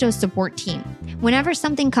about Gusto's support team. Whenever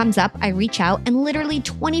something comes up, I reach out and literally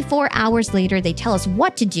 24 hours later, they tell us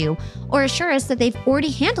what to do or assure us that they've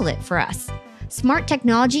already handled it for us. Smart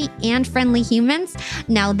technology and friendly humans?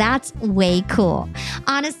 Now that's way cool.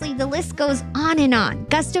 Honestly, the list goes on and on.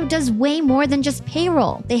 Gusto does way more than just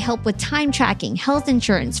payroll. They help with time tracking, health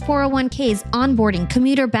insurance, 401ks, onboarding,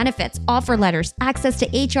 commuter benefits, offer letters, access to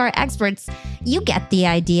HR experts. You get the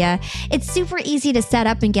idea. It's super easy to set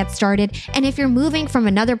up and get started. And if you're moving from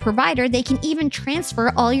another provider, they can even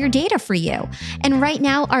transfer all your data for you. And right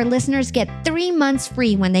now, our listeners get 3 months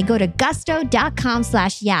free when they go to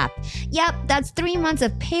gusto.com/yap. Yep, that's 3 months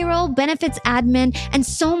of payroll, benefits admin, and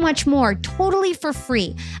so much more, totally for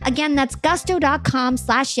free. Again, that's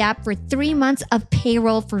gusto.com/yap for 3 months of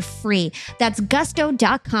payroll for free. That's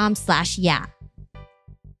gusto.com/yap.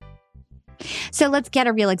 So let's get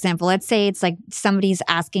a real example. Let's say it's like somebody's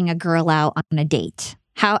asking a girl out on a date.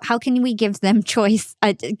 How can we give them choice,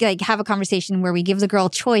 like have a conversation where we give the girl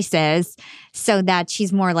choices so that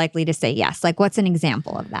she's more likely to say yes? Like, what's an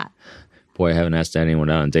example of that? Boy, I haven't asked anyone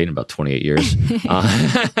out on a date in about 28 years.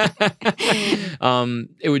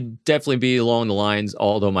 It would definitely be along the lines,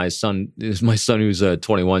 although my son who's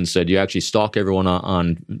 21 said, you actually stalk everyone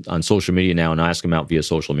on social media now and ask them out via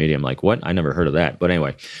social media. I'm like, what? I never heard of that. But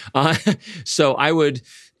anyway, so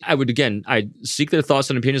I'd seek their thoughts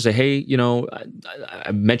and opinions. Say, hey,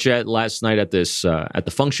 I met you last night at this at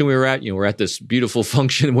the function we were at. We're at this beautiful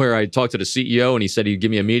function where I talked to the CEO and he said he'd give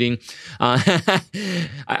me a meeting.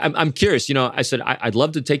 I'm curious. I said I'd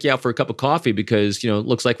love to take you out for a cup of coffee because it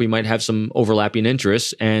looks like we might have some overlapping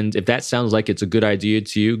interests. And if that sounds like it's a good idea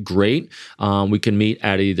to you, great. We can meet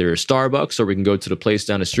at either Starbucks or we can go to the place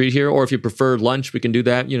down the street here. Or if you prefer lunch, we can do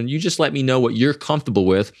that. You just let me know what you're comfortable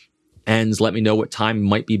with. And let me know what time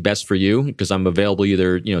might be best for you because I'm available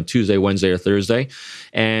either, Tuesday, Wednesday, or Thursday.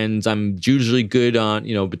 And I'm usually good on,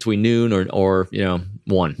 between noon or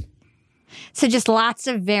 1. So just lots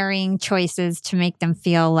of varying choices to make them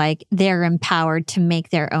feel like they're empowered to make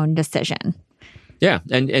their own decision. Yeah.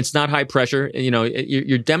 And it's not high pressure.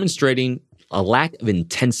 You're demonstrating a lack of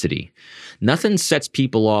intensity. Nothing sets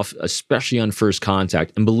people off, especially on first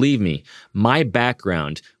contact. And believe me, my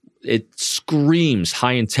background, it screams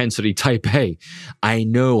high intensity type A. I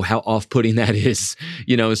know how off-putting that is,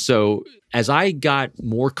 so as I got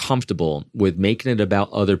more comfortable with making it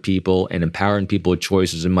about other people and empowering people with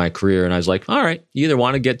choices in my career, and I was like, all right, you either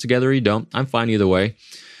want to get together or you don't. I'm fine either way.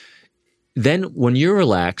 Then when you're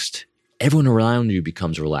relaxed, everyone around you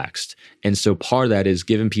becomes relaxed. And so part of that is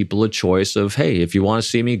giving people a choice of, hey, if you want to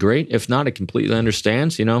see me, great. If not, it completely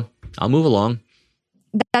understands, I'll move along.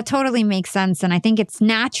 That totally makes sense. And I think it's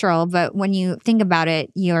natural, but when you think about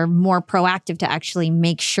it, you're more proactive to actually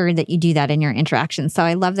make sure that you do that in your interactions. So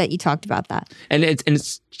I love that you talked about that. And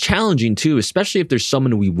it's challenging too, especially if there's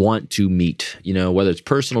someone we want to meet, whether it's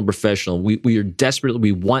personal or professional. We are desperately,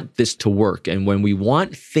 we want this to work. And when we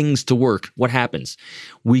want things to work, what happens?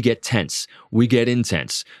 We get tense, we get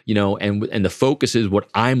intense, and the focus is what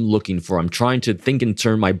I'm looking for. I'm trying to think in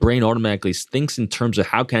terms, my brain automatically thinks in terms of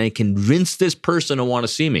how can I convince this person to want to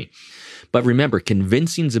see me. But remember,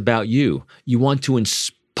 convincing is about you. You want to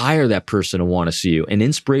inspire that person to want to see you. And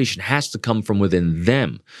inspiration has to come from within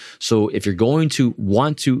them. So if you're going to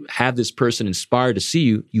want to have this person inspired to see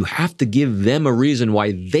you, you have to give them a reason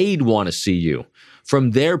why they'd want to see you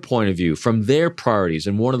from their point of view, from their priorities.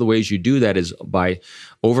 And one of the ways you do that is by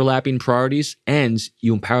overlapping priorities, and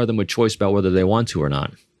you empower them with choice about whether they want to or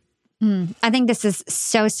not. I think this is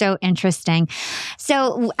so interesting.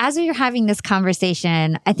 So as we are having this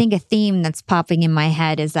conversation, I think a theme that's popping in my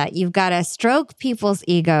head is that you've got to stroke people's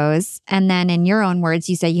egos. And then in your own words,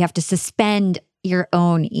 you say you have to suspend your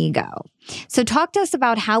own ego. So talk to us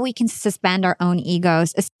about how we can suspend our own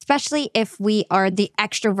egos, especially if we are the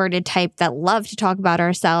extroverted type that love to talk about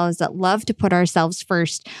ourselves, that love to put ourselves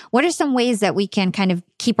first. What are some ways that we can kind of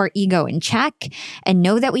keep our ego in check and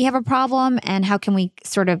know that we have a problem? And how can we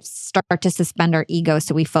sort of start to suspend our ego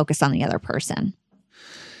so we focus on the other person?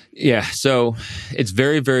 Yeah, so it's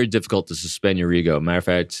very, very difficult to suspend your ego. Matter of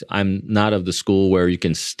fact, I'm not of the school where you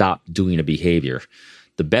can stop doing a behavior.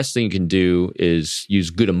 The best thing you can do is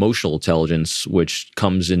use good emotional intelligence, which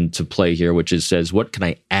comes into play here, which is says, what can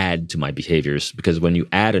I add to my behaviors? Because when you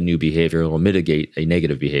add a new behavior, it will mitigate a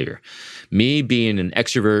negative behavior. Me being an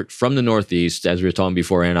extrovert from the Northeast, as we were talking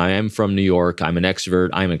before, and I am from New York, I'm an extrovert,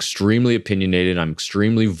 I'm extremely opinionated, I'm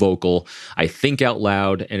extremely vocal, I think out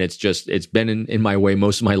loud, and it's been in my way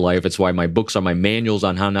most of my life. It's why my books are my manuals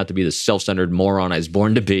on how not to be the self-centered moron I was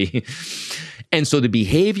born to be. And so the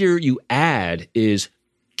behavior you add is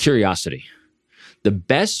curiosity. The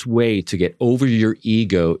best way to get over your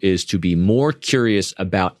ego is to be more curious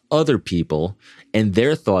about other people and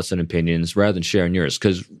their thoughts and opinions rather than sharing yours.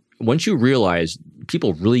 Because once you realize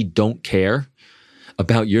people really don't care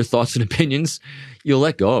about your thoughts and opinions, you'll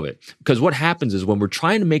let go of it. Because what happens is when we're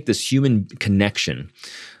trying to make this human connection,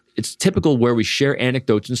 it's typical where we share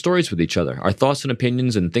anecdotes and stories with each other, our thoughts and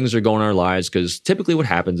opinions and things that are going on in our lives. Because typically what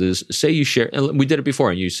happens is, say you share, and we did it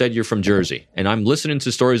before, and you said you're from Jersey, and I'm listening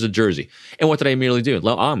to stories of Jersey. And what did I immediately do?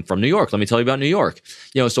 Well, I'm from New York. Let me tell you about New York.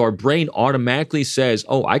 So our brain automatically says,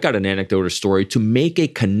 oh, I got an anecdote or story to make a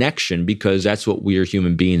connection, because that's what we as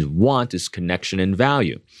human beings want, is connection and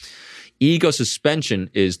value. Ego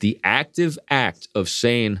suspension is the active act of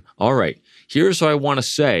saying, all right, here's what I want to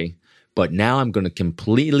say, but now I'm going to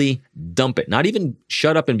completely dump it. Not even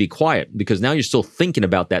shut up and be quiet, because now you're still thinking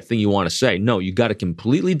about that thing you want to say. No, you got to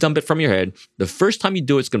completely dump it from your head. The first time you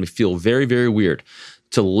do it, it's going to feel very, very weird.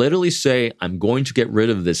 To literally say, I'm going to get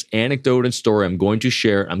rid of this anecdote and story, I'm going to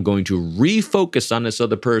share it, I'm going to refocus on this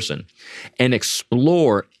other person and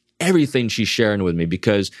explore everything she's sharing with me,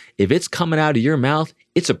 because if it's coming out of your mouth,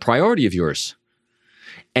 it's a priority of yours.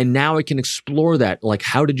 And now I can explore that. Like,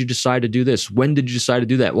 how did you decide to do this? When did you decide to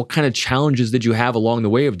do that? What kind of challenges did you have along the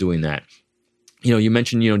way of doing that? You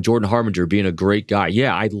mentioned, Jordan Harbinger being a great guy.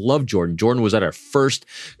 Yeah, I love Jordan. Jordan was at our first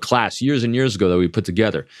class years and years ago that we put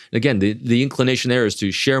together. And again, the inclination there is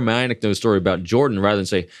to share my anecdote story about Jordan rather than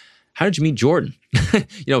say, how did you meet Jordan?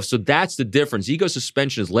 So that's the difference. Ego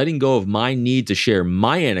suspension is letting go of my need to share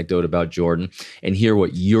my anecdote about Jordan and hear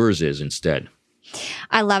what yours is instead.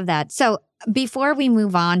 I love that. So before we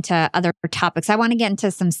move on to other topics, I want to get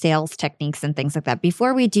into some sales techniques and things like that.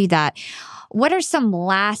 Before we do that, what are some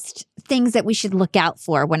last things that we should look out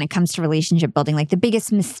for when it comes to relationship building, like the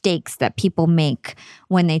biggest mistakes that people make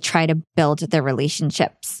when they try to build their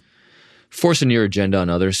relationships? Forcing your agenda on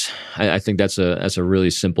others. I think that's a really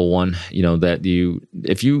simple one.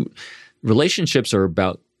 Relationships are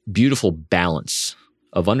about beautiful balance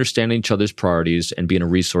of understanding each other's priorities and being a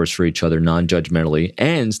resource for each other non-judgmentally,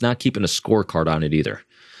 and not keeping a scorecard on it either.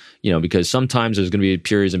 Because sometimes there's going to be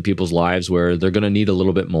periods in people's lives where they're going to need a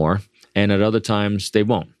little bit more, and at other times they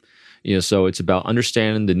won't. So it's about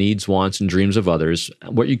understanding the needs, wants, and dreams of others,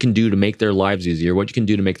 what you can do to make their lives easier, what you can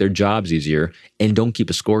do to make their jobs easier, and don't keep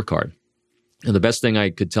a scorecard. And the best thing I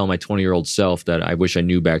could tell my 20-year-old self that I wish I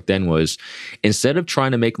knew back then was, instead of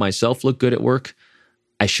trying to make myself look good at work,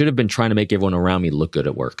 I should have been trying to make everyone around me look good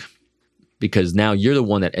at work. Because now you're the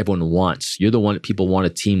one that everyone wants. You're the one that people want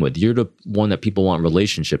to team with. You're the one that people want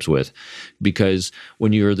relationships with. Because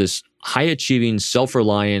when you're this high-achieving,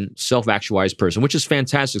 self-reliant, self-actualized person, which is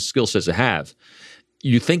fantastic skill sets to have,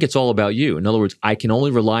 you think it's all about you. In other words, I can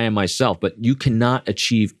only rely on myself, but you cannot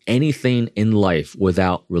achieve anything in life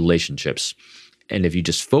without relationships. And if you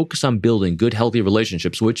just focus on building good, healthy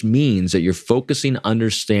relationships, which means that you're focusing,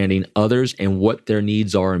 understanding others and what their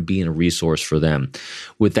needs are and being a resource for them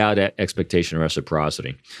without expectation or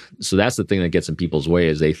reciprocity. So that's the thing that gets in people's way,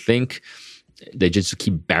 is they think they just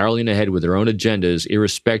keep barreling ahead with their own agendas,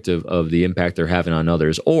 irrespective of the impact they're having on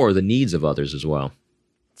others or the needs of others as well.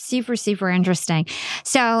 Super, super interesting.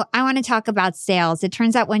 So I want to talk about sales. It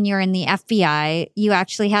turns out when you're in the FBI, you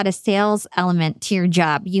actually had a sales element to your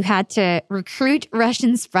job. You had to recruit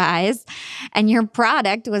Russian spies, and your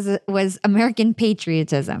product was American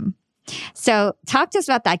patriotism. So talk to us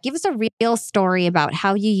about that. Give us a real story about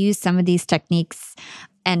how you use some of these techniques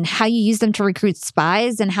and how you use them to recruit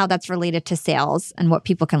spies, and how that's related to sales and what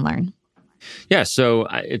people can learn. Yeah, so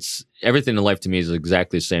it's everything in life to me is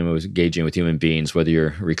exactly the same as engaging with human beings, whether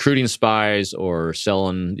you're recruiting spies or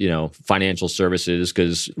selling, financial services,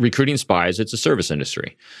 because recruiting spies, it's a service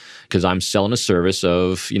industry. Because I'm selling a service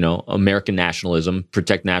of, American nationalism,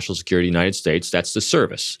 protect national security of the United States. That's the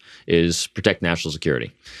service, is protect national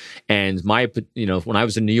security. And when I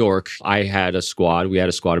was in New York, I had a squad. We had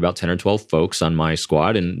a squad about 10 or 12 folks on my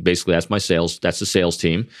squad. And basically that's the sales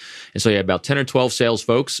team. And so you had about 10 or 12 sales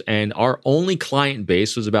folks. And our only client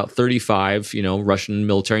base was about 35, Russian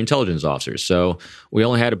military intelligence officers. So we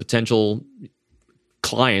only had a potential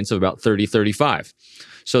clients of about 30, 35.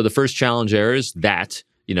 So the first challenge there is that,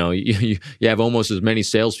 you have almost as many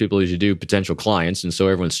salespeople as you do potential clients, and so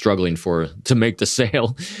everyone's struggling to make the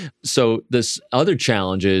sale. So this other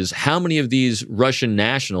challenge is, how many of these Russian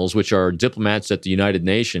nationals, which are diplomats at the United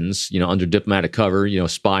Nations, under diplomatic cover,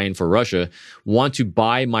 spying for Russia, want to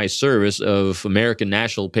buy my service of American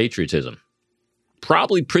national patriotism?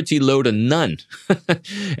 Probably pretty low to none.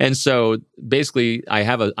 And so basically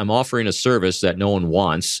I'm offering a service that no one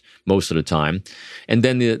wants most of the time. And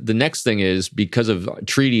then the next thing is, because of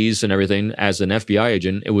treaties and everything, as an FBI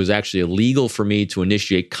agent, it was actually illegal for me to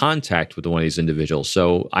initiate contact with one of these individuals.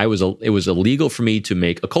 So it was illegal for me to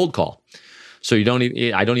make a cold call. So I don't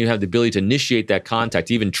even have the ability to initiate that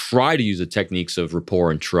contact, even try to use the techniques of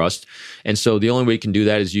rapport and trust. And so the only way you can do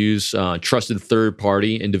that is use trusted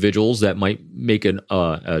third-party individuals that might make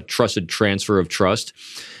a trusted transfer of trust,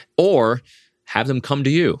 or have them come to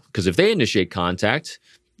you. Because if they initiate contact,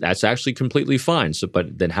 that's actually completely fine. So,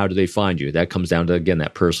 but then how do they find you? That comes down to, again,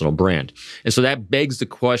 that personal brand. And so that begs the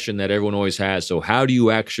question that everyone always has. So how do you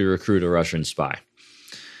actually recruit a Russian spy?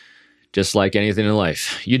 Just like anything in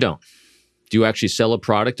life, you don't. Do you actually sell a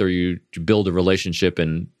product, or you build a relationship,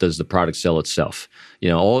 and does the product sell itself?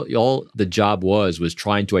 All the job was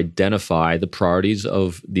trying to identify the priorities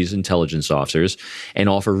of these intelligence officers and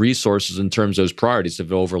offer resources in terms of those priorities if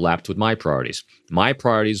it overlapped with my priorities. My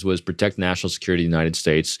priorities was protect national security of the United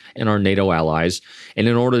States and our NATO allies. And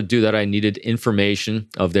in order to do that, I needed information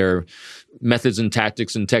of their methods and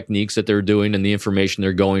tactics and techniques that they're doing, and the information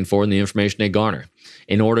they're going for, and the information they garner.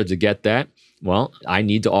 In order to get that, well, I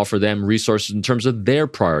need to offer them resources in terms of their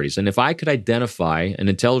priorities. And if I could identify an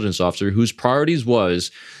intelligence officer whose priorities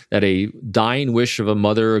was that a dying wish of a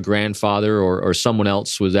mother or grandfather or someone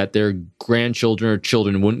else was that their grandchildren or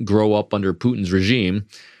children wouldn't grow up under Putin's regime,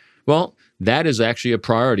 well, that is actually a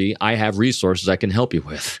priority. I have resources I can help you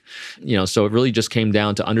with. So it really just came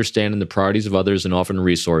down to understanding the priorities of others and offering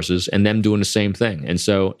resources, and them doing the same thing. And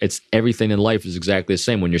so it's everything in life is exactly the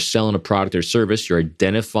same. When you're selling a product or service, you're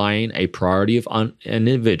identifying a priority of an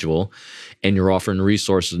individual, and you're offering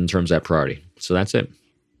resources in terms of that priority. So that's it.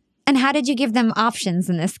 And how did you give them options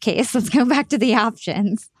in this case? Let's go back to the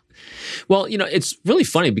options. Well, it's really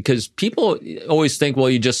funny because people always think, well,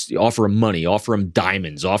 you just offer them money, offer them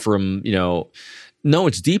diamonds, offer them, No,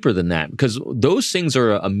 it's deeper than that, because those things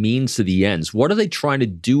are a means to the ends. What are they trying to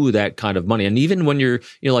do with that kind of money? And even when you're,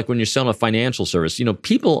 like when you're selling a financial service,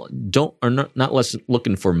 people are not less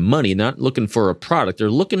looking for money, not looking for a product.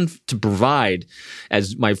 They're looking to provide,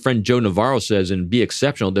 as my friend Joe Navarro says in Be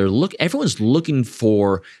Exceptional, everyone's looking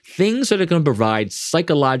for things that are going to provide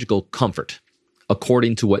psychological comfort,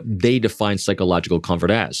 according to what they define psychological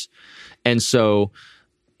comfort as. And so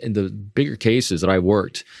in the bigger cases that I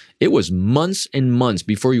worked, it was months and months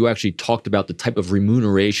before you actually talked about the type of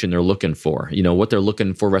remuneration they're looking for, what they're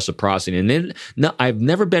looking for, reciprocity. And then, I've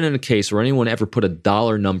never been in a case where anyone ever put a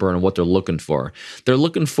dollar number on what they're looking for. They're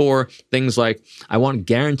looking for things like, I want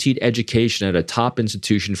guaranteed education at a top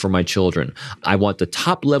institution for my children. I want the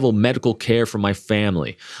top level medical care for my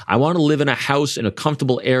family. I want to live in a house in a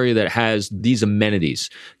comfortable area that has these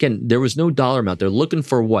amenities. Again, there was no dollar amount. They're looking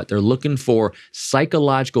for what? They're looking for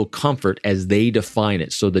psychological comfort as they define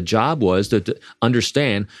it. So the job was to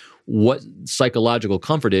understand what psychological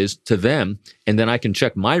comfort is to them, and then I can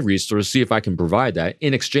check my resources, see if I can provide that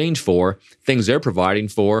in exchange for things they're providing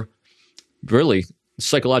for really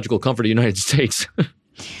psychological comfort of the United States.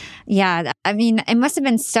 Yeah, I mean, it must have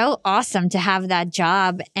been so awesome to have that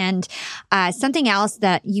job. And something else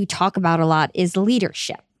that you talk about a lot is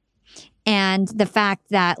leadership. And the fact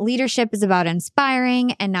that leadership is about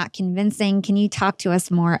inspiring and not convincing. Can you talk to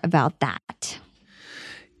us more about that?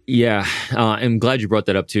 Yeah, I'm glad you brought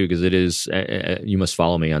that up too, because it is, you must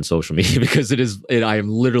follow me on social media because I am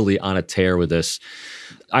literally on a tear with this.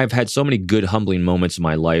 I've had so many good, humbling moments in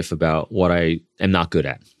my life about what I am not good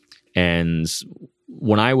at. And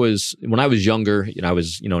when I was younger, I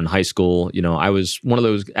was, in high school, I was one of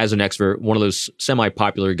those, as an expert, one of those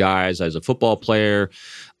semi-popular guys as a football player,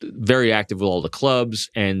 very active with all the clubs.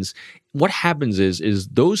 And what happens is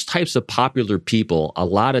those types of popular people, a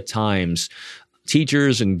lot of times,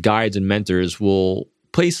 teachers and guides and mentors will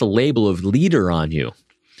place a label of leader on you.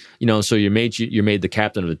 So you're made the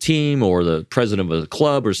captain of the team or the president of a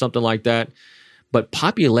club or something like that. But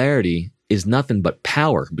popularity is nothing but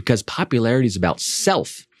power, because popularity is about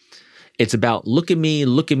self. It's about look at me,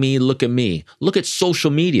 look at me, look at me. Look at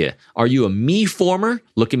social media. Are you a me-former?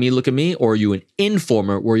 Look at me, or are you an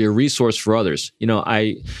informer where you're a resource for others?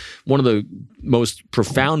 One of the most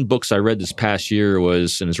profound books I read this past year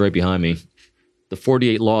was, and it's right behind me, The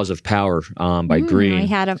 48 Laws of Power by Green.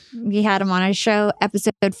 We had him on our show,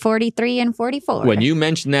 episode 43 and 44. When you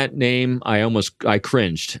mentioned that name, I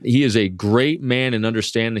cringed. He is a great man and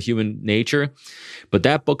understand the human nature. But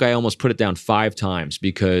that book, I almost put it down 5 times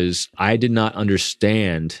because I did not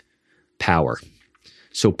understand power.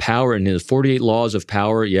 So power and the 48 Laws of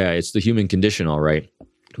Power, yeah, it's the human condition, all right.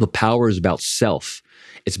 But power is about self.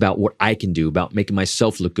 It's about what I can do, about making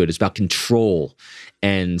myself look good. It's about control.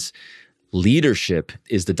 And leadership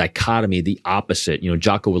is the dichotomy, the opposite.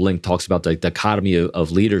 Jocko Willink talks about the dichotomy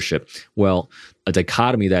of leadership. Well, a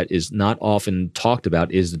dichotomy that is not often talked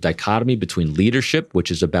about is the dichotomy between leadership,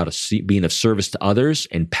 which is about being of service to others,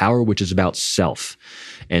 and power, which is about self.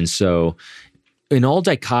 And so in all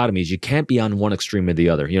dichotomies, you can't be on one extreme or the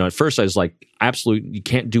other. At first I was like, absolutely, you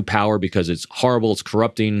can't do power because it's horrible, it's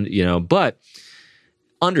corrupting, but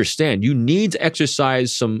understand you need to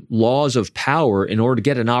exercise some laws of power in order to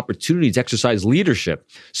get an opportunity to exercise leadership.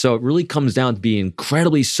 So it really comes down to being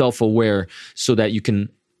incredibly self-aware so that you can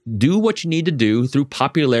do what you need to do through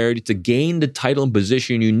popularity to gain the title and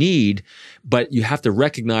position you need. But you have to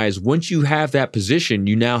recognize once you have that position,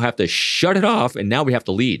 you now have to shut it off. And now we have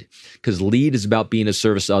to lead, because lead is about being of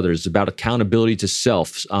service to others. It's about accountability to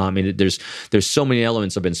self. And there's so many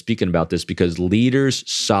elements. I've been speaking about this because leaders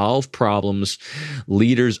solve problems.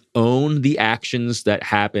 Leaders own the actions that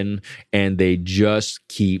happen, and they just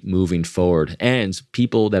keep moving forward. And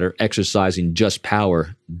people that are exercising just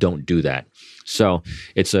power don't do that. So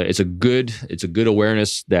it's a good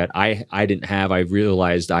awareness that I didn't have. I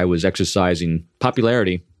realized I was exercising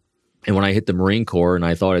popularity. And when I hit the Marine Corps and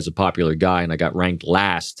I thought I was a popular guy and I got ranked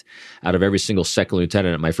last out of every single second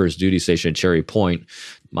lieutenant at my first duty station at Cherry Point,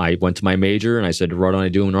 I went to my major and I said, "What am I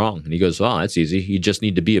doing wrong?" And he goes, "Oh, that's easy. You just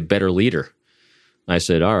need to be a better leader." I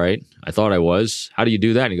said, "All right. I thought I was. How do you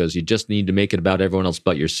do that?" And he goes, "You just need to make it about everyone else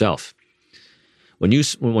but yourself." When you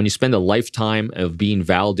spend a lifetime of being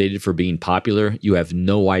validated for being popular, you have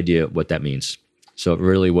no idea what that means. So it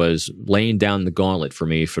really was laying down the gauntlet for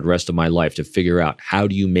me for the rest of my life to figure out, how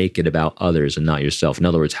do you make it about others and not yourself? In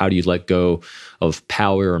other words, how do you let go of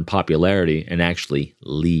power and popularity and actually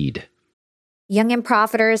lead? Young and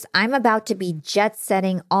Profiters, I'm about to be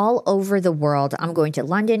jet-setting all over the world. I'm going to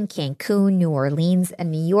London, Cancun, New Orleans,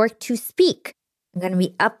 and New York to speak. I'm going to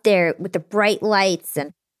be up there with the bright lights,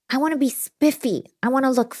 and I want to be spiffy. I want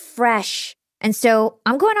to look fresh. And so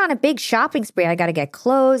I'm going on a big shopping spree. I got to get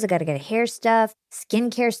clothes. I got to get hair stuff,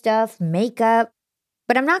 skincare stuff, makeup.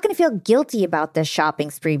 But I'm not going to feel guilty about this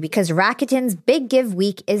shopping spree because Rakuten's Big Give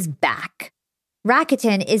Week is back.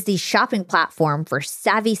 Rakuten is the shopping platform for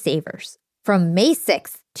savvy savers. From May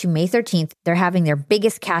 6th to May 13th, they're having their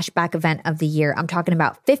biggest cashback event of the year. I'm talking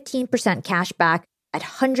about 15% cashback at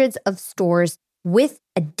hundreds of stores with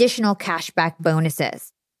additional cashback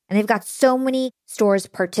bonuses. And they've got so many stores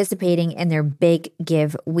participating in their Big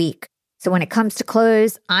Give Week. So when it comes to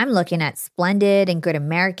clothes, I'm looking at Splendid and Good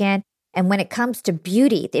American. And when it comes to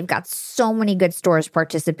beauty, they've got so many good stores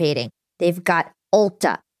participating. They've got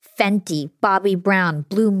Ulta, Fenty, Bobbi Brown,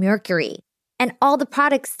 Blue Mercury, and all the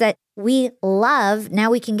products that we love.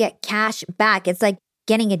 Now we can get cash back. It's like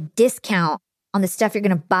getting a discount on the stuff you're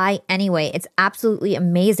going to buy anyway. It's absolutely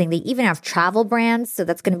amazing. They even have travel brands, so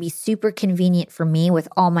that's going to be super convenient for me with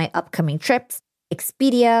all my upcoming trips.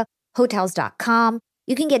 Expedia, Hotels.com.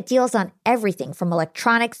 You can get deals on everything from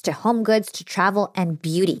electronics to home goods to travel and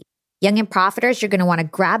beauty. Young and Profiters, you're going to want to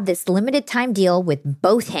grab this limited time deal with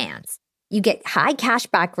both hands. You get high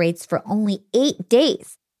cashback rates for only 8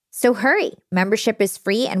 days. So hurry. Membership is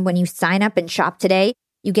free, and when you sign up and shop today,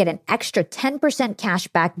 you get an extra 10%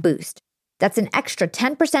 cashback boost. That's an extra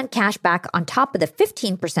 10% cash back on top of the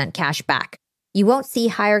 15% cash back. You won't see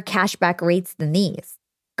higher cashback rates than these.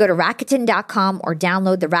 Go to Rakuten.com or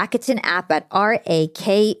download the Rakuten app at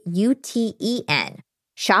Rakuten.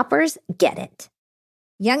 Shoppers get it.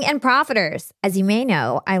 Young and Profiters, as you may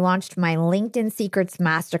know, I launched my LinkedIn Secrets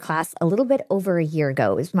Masterclass a little bit over a year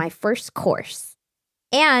ago. It was my first course.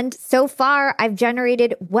 And so far, I've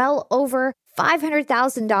generated well over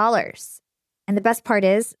 $500,000. And the best part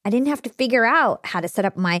is I didn't have to figure out how to set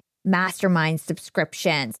up my mastermind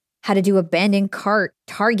subscriptions, how to do abandoned cart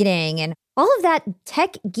targeting, and all of that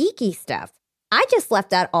tech geeky stuff. I just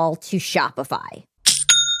left that all to Shopify.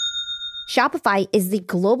 Shopify is the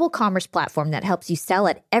global commerce platform that helps you sell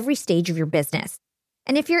at every stage of your business.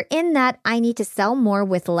 And if you're in that I need to sell more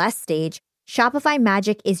with less stage, Shopify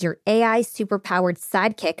Magic is your AI superpowered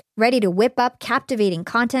sidekick ready to whip up captivating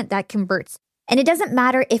content that converts. And it doesn't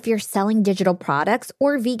matter if you're selling digital products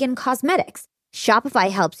or vegan cosmetics. Shopify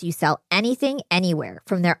helps you sell anything, anywhere,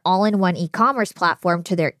 from their all-in-one e-commerce platform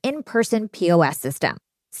to their in-person POS system.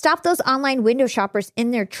 Stop those online window shoppers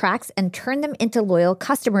in their tracks and turn them into loyal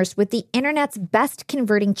customers with the internet's best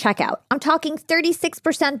converting checkout. I'm talking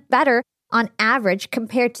 36% better on average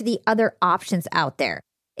compared to the other options out there.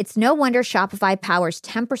 It's no wonder Shopify powers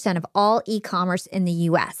 10% of all e-commerce in the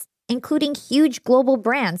US, including huge global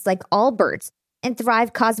brands like Allbirds and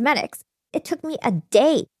Thrive Cosmetics. It took me a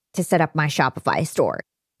day to set up my Shopify store.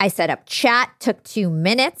 I set up chat, took 2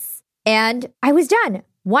 minutes, and I was done.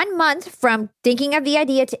 1 month from thinking of the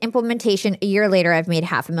idea to implementation, a year later, I've made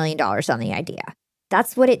 $500,000 on the idea.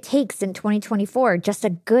 That's what it takes in 2024, just a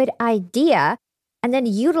good idea, and then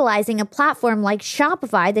utilizing a platform like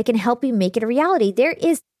Shopify that can help you make it a reality. There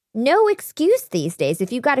is no excuse these days.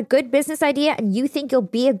 If you've got a good business idea and you think you'll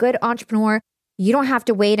be a good entrepreneur, you don't have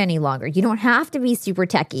to wait any longer. You don't have to be super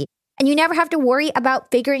techie, and you never have to worry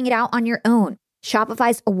about figuring it out on your own.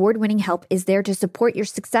 Shopify's award-winning help is there to support your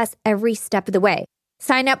success every step of the way.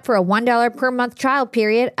 Sign up for a $1 per month trial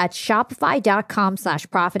period at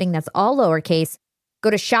shopify.com/profiting. That's all lowercase. Go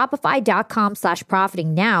to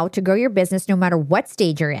shopify.com/profiting now to grow your business no matter what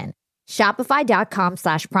stage you're in.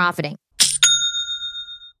 Shopify.com/profiting.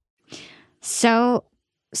 So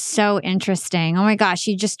interesting. Oh my gosh,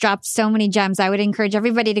 you just dropped so many gems. I would encourage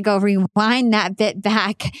everybody to go rewind that bit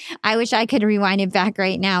back. I wish I could rewind it back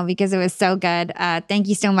right now because it was so good. Thank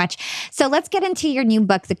you so much. So let's get into your new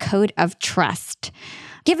book, The Code of Trust.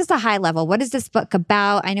 Give us a high level. What is this book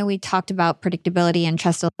about? I know we talked about predictability and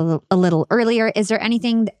trust a little earlier. Is there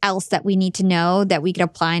anything else that we need to know that we could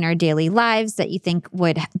apply in our daily lives that you think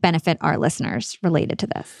would benefit our listeners related to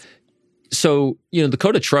this? So, the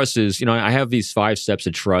code of trust is, I have these 5 steps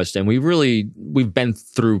of trust, and we've been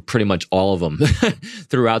through pretty much all of them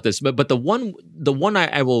throughout this. But the one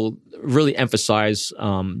I will really emphasize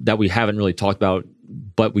that we haven't really talked about,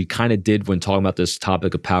 but we kind of did when talking about this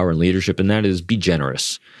topic of power and leadership, and that is be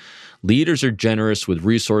generous. Leaders are generous with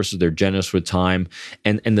resources, they're generous with time,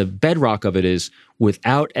 and the bedrock of it is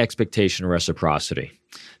without expectation or reciprocity.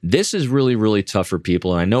 This is really, really tough for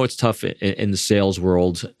people. And I know it's tough in the sales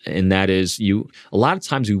world. And that is a lot of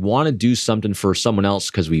times we want to do something for someone else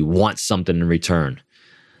because we want something in return.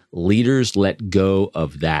 Leaders let go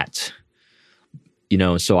of that.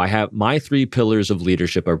 So I have my 3 pillars of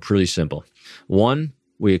leadership are pretty simple. 1,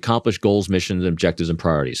 we accomplish goals, missions, objectives, and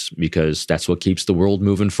priorities because that's what keeps the world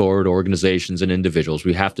moving forward, organizations and individuals.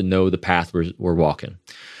 We have to know the path we're walking.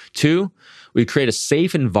 2, we create a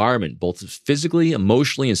safe environment, both physically,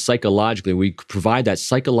 emotionally, and psychologically. We provide that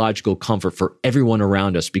psychological comfort for everyone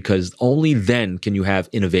around us because only then can you have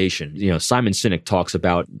innovation. Simon Sinek talks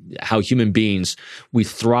about how human beings, we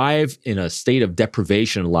thrive in a state of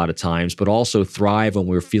deprivation a lot of times, but also thrive when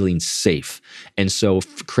we're feeling safe. And so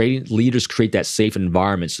leaders create that safe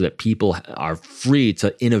environment so that people are free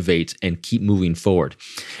to innovate and keep moving forward.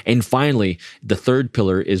 And finally, the 3rd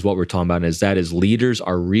pillar is what we're talking about, and that is leaders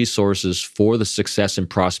are resources for the success and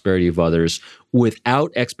prosperity of others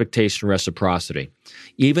without expectation or reciprocity.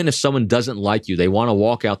 Even if someone doesn't like you, they want to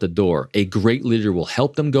walk out the door, a great leader will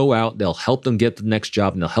help them go out, they'll help them get the next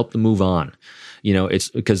job, and they'll help them move on. It's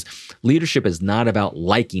because leadership is not about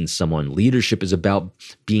liking someone. Leadership is about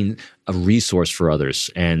being a resource for others.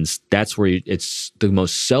 And that's where it's the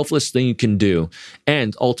most selfless thing you can do.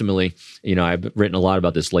 And ultimately, I've written a lot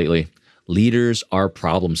about this lately. Leaders are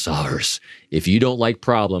problem solvers. If you don't like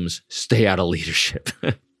problems, stay out of leadership.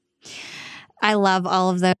 I love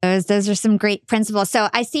all of those. Those are some great principles. So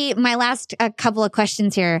I see my last couple of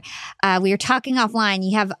questions here. We were talking offline.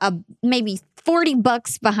 You have maybe 40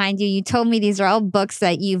 books behind you. You told me these are all books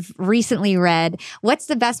that you've recently read. What's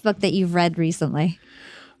the best book that you've read recently?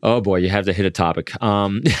 Oh boy, you have to hit a topic.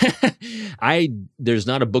 There's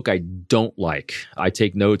not a book I don't like. I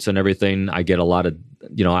take notes on everything. I get a lot of,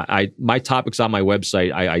 my topics on my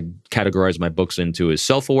website, I categorize my books into is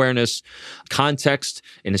self-awareness, context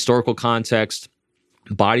and historical context,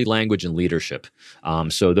 body language, and leadership.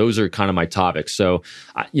 So those are kind of my topics. So,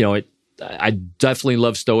 I definitely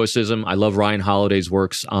love Stoicism. I love Ryan Holiday's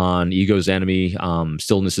works on Ego's Enemy,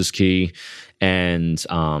 Stillness is Key, and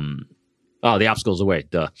The Obstacle is the Way.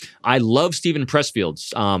 Duh. I love Stephen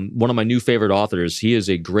Pressfield's, one of my new favorite authors. He is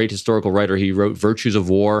a great historical writer. He wrote Virtues of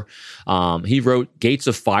War. He wrote Gates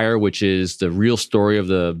of Fire, which is the real story of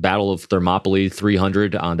the Battle of Thermopylae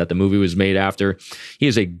 300 that the movie was made after. He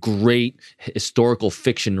is a great historical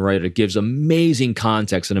fiction writer. Gives amazing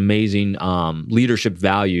context and amazing leadership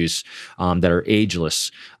values that are ageless.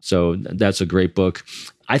 So that's a great book.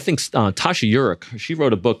 I think Tasha Eurich, she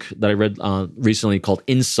wrote a book that I read recently called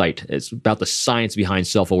Insight. It's about the science behind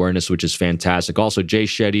self-awareness, which is fantastic. Also, Jay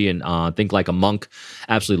Shetty and Think Like a Monk.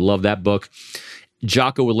 Absolutely love that book.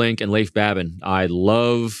 Jocko Willink and Leif Babin. I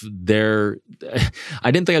love their...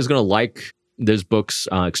 I didn't think I was going to like those books,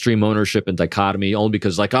 Extreme Ownership and Dichotomy, only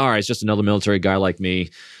because all right, it's just another military guy like me.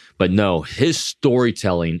 But no, his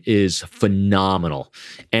storytelling is phenomenal.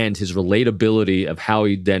 And his relatability of how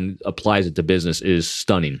he then applies it to business is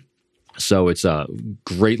stunning. So it's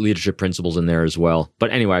great leadership principles in there as well.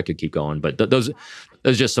 But anyway, I could keep going. But those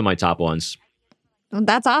are just some of my top ones.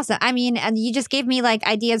 That's awesome. I mean, and you just gave me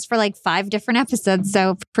ideas for 5 different episodes.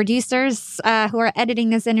 So producers who are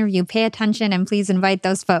editing this interview, pay attention and please invite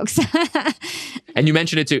those folks. And you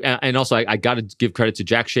mentioned it too. And also, I got to give credit to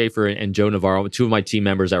Jack Schaefer and Joe Navarro, 2 of my team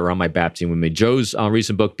members that were on my BAP team with me. Joe's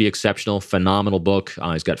recent book, Be Exceptional, phenomenal book.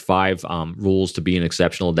 He's got 5 rules to being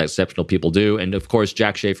exceptional that exceptional people do. And of course,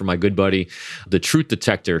 Jack Schaefer, my good buddy, The Truth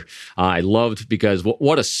Detector. I loved because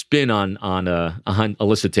what a spin on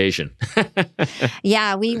elicitation.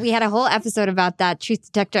 Yeah, we had a whole episode about that,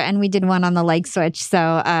 Truth Detector, and we did one on the like switch.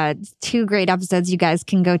 So 2 great episodes you guys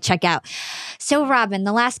can go check out. So Robin,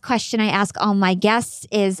 the last question I ask all my guests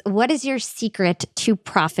is, what is your secret to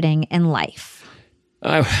profiting in life?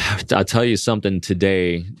 I'll tell you something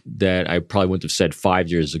today that I probably wouldn't have said 5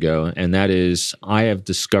 years ago, and that is I have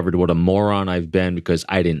discovered what a moron I've been because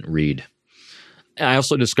I didn't read. I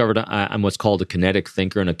also discovered I'm what's called a kinetic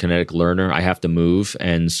thinker and a kinetic learner. I have to move.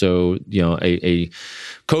 And so,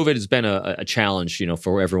 COVID has been a challenge,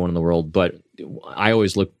 for everyone in the world. But I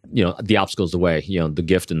always look, the obstacles away, the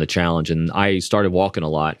gift and the challenge. And I started walking a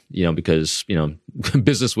lot, because,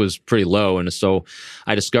 business was pretty low. And so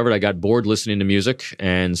I discovered I got bored listening to music.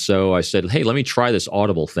 And so I said, hey, let me try this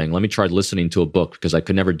Audible thing. Let me try listening to a book because I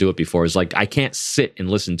could never do it before. It's like I can't sit and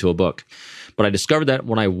listen to a book. But I discovered that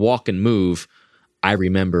when I walk and move, I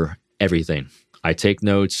remember everything. I take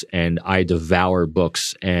notes and I devour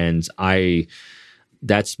books, and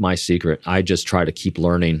that's my secret. I just try to keep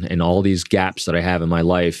learning in all these gaps that I have in my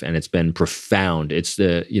life, and it's been profound. It's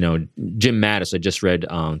Jim Mattis, I just read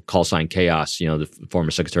Call Sign Chaos, the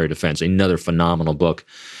former Secretary of Defense, another phenomenal book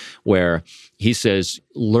where he says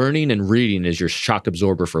learning and reading is your shock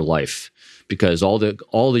absorber for life, because all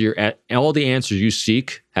the answers you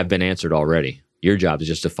seek have been answered already. Your job is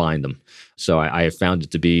just to find them. So I have found it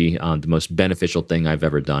to be the most beneficial thing I've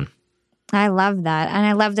ever done. I love that. And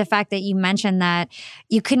I love the fact that you mentioned that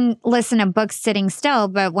you couldn't listen to books sitting still,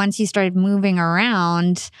 but once you started moving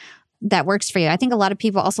around, that works for you. I think a lot of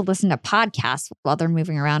people also listen to podcasts while they're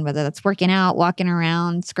moving around, whether that's working out, walking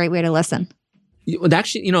around. It's a great way to listen.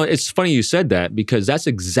 Actually, it's funny you said that, because that's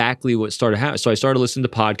exactly what started happening. So I started listening to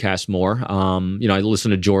podcasts more. I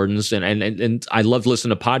listened to Jordan's, and I loved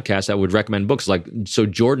listening to podcasts that would recommend books. So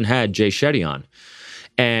Jordan had Jay Shetty on.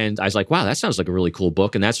 And I was like, wow, that sounds like a really cool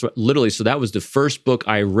book. And that's so that was the first book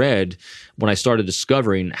I read when I started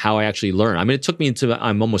discovering how I actually learn. I mean, it took me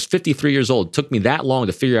I'm almost 53 years old. It took me that long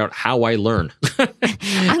to figure out how I learn.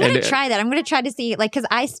 I'm going to try that. I'm going to try to see, because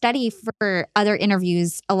I study for other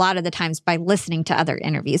interviews a lot of the times by listening to other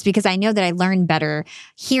interviews, because I know that I learn better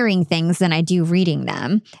hearing things than I do reading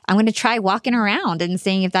them. I'm going to try walking around and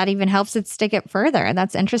seeing if that even helps it stick it further.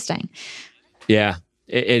 That's interesting. Yeah.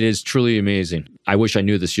 It is truly amazing. I wish I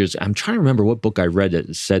knew this year's. I'm trying to remember what book I read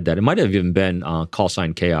that said that. It might have even been Call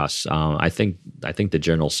Sign Chaos. I think the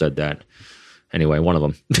general said that. Anyway, one of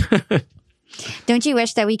them. Don't you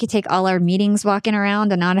wish that we could take all our meetings walking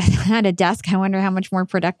around and not at a desk? I wonder how much more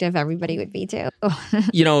productive everybody would be too.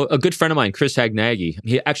 A good friend of mine, Chris Hagnaghi,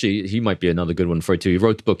 he might be another good one for you too. He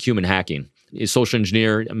wrote the book Human Hacking. He's a social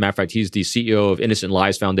engineer. Matter of fact, he's the CEO of Innocent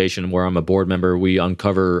Lives Foundation, where I'm a board member. We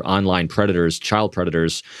uncover online predators, child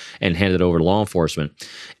predators, and hand it over to law enforcement.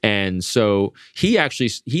 And so he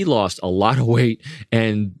lost a lot of weight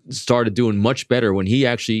and started doing much better when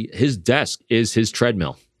his desk is his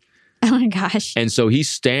treadmill. Oh my gosh. And so he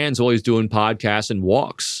stands while he's doing podcasts and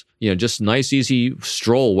walks, just nice, easy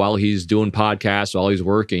stroll while he's doing podcasts, while he's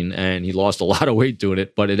working. And he lost a lot of weight doing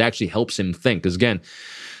it, but it actually helps him think. Because again,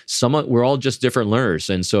 we're all just different learners.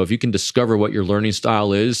 And so if you can discover what your learning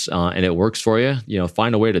style is and it works for you,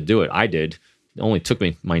 find a way to do it. I did. It only took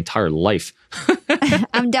me my entire life.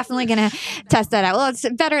 I'm definitely going to test that out. Well, it's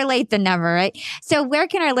better late than never, right? So where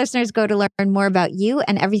can our listeners go to learn more about you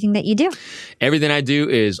and everything that you do? Everything I do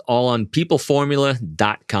is all on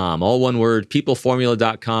peopleformula.com. All one word,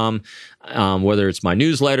 peopleformula.com. Whether it's my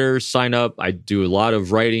newsletter, sign up. I do a lot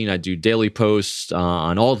of writing. I do daily posts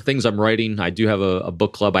on all the things I'm writing. I do have a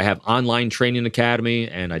book club. I have online training academy,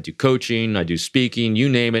 and I do coaching. I do speaking, you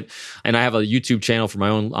name it. And I have a YouTube channel for my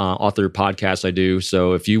own author podcast I do.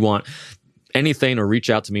 So if you want anything or reach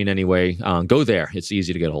out to me in any way, go there. It's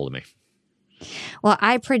easy to get a hold of me. Well,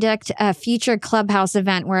 I predict a future Clubhouse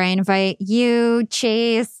event where I invite you,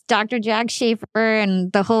 Chase, Dr. Jack Schaefer,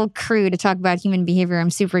 and the whole crew to talk about human behavior.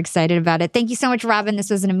 I'm super excited about it. Thank you so much, Robin.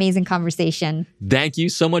 This was an amazing conversation. Thank you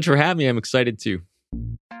so much for having me. I'm excited too.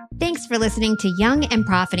 Thanks for listening to Young and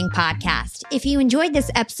Profiting Podcast. If you enjoyed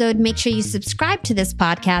this episode, make sure you subscribe to this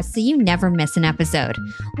podcast so you never miss an episode.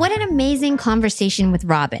 What an amazing conversation with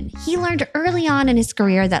Robin. He learned early on in his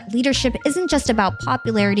career that leadership isn't just about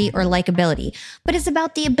popularity or likability, but it's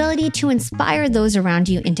about the ability to inspire those around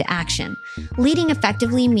you into action. Leading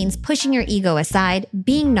effectively means pushing your ego aside,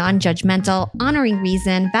 being non-judgmental, honoring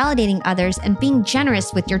reason, validating others, and being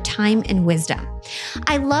generous with your time and wisdom.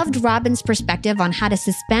 I loved Robin's perspective on how to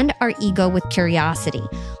suspend our ego with curiosity.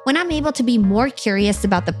 When When I'm able to be more curious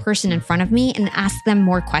about the person in front of me and ask them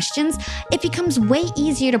more questions, it becomes way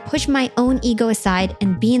easier to push my own ego aside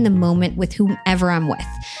and be in the moment with whomever I'm with.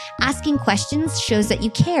 Asking questions shows that you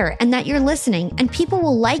care and that you're listening, and people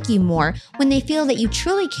will like you more when they feel that you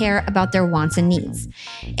truly care about their wants and needs.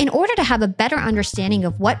 In order to have a better understanding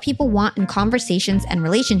of what people want in conversations and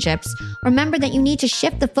relationships, remember that you need to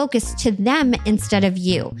shift the focus to them instead of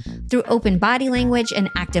you. Through open body language and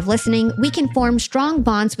active listening, we can form strong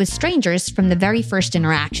bonds with strangers from the very first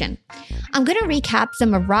interaction. I'm going to recap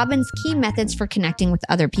some of Robin's key methods for connecting with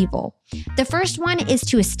other people. The first one is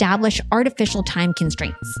to establish artificial time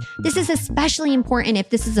constraints. This is especially important if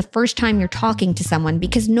this is the first time you're talking to someone,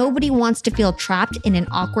 because nobody wants to feel trapped in an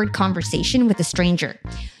awkward conversation with a stranger.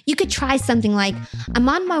 You could try something like, "I'm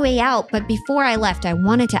on my way out, but before I left, I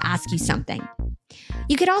wanted to ask you something."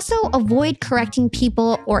 You could also avoid correcting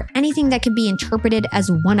people or anything that could be interpreted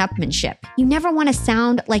as one-upmanship. You never want to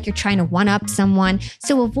sound like you're trying to one-up someone,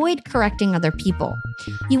 so avoid correcting other people.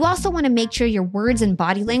 You also want to make sure your words and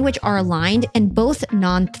body language are aligned and both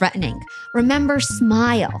non-threatening. Remember,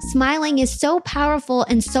 smile. Smiling is so powerful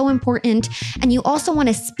and so important, and you also want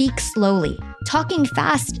to speak slowly. Talking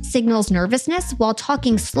fast signals nervousness, while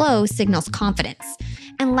talking slow signals confidence.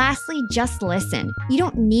 And lastly, just listen. You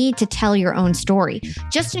don't need to tell your own story.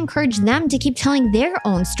 Just encourage them to keep telling their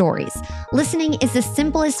own stories. Listening is the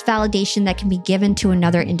simplest validation that can be given to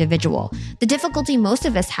another individual. The difficulty most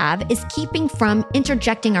of us have is keeping from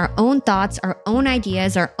interjecting our own thoughts, our own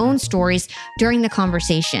ideas, our own stories during the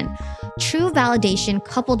conversation. True validation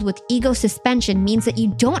coupled with ego suspension means that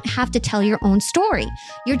you don't have to tell your own story.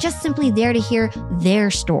 You're just simply there to hear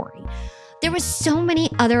their story. There was so many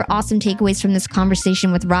other awesome takeaways from this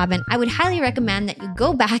conversation with Robin. I would highly recommend that you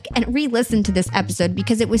go back and re-listen to this episode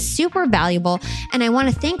because it was super valuable. And I want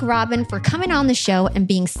to thank Robin for coming on the show and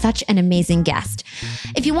being such an amazing guest.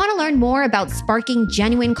 If you want to learn more about sparking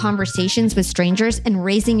genuine conversations with strangers and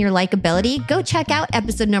raising your likability, go check out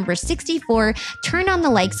episode number 64, Turn on the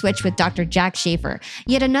Like Switch with Dr. Jack Schaefer,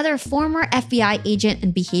 yet another former FBI agent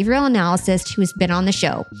and behavioral analyst who has been on the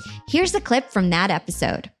show. Here's a clip from that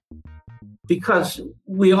episode. Because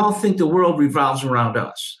we all think the world revolves around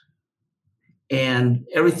us and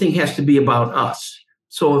everything has to be about us.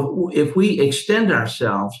 So if we extend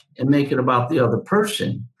ourselves and make it about the other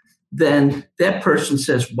person, then that person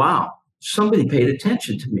says, wow, somebody paid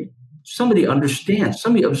attention to me. Somebody understands.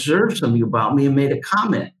 Somebody observed something about me and made a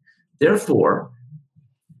comment. Therefore,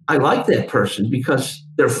 I like that person because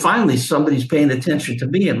they're finally somebody's paying attention to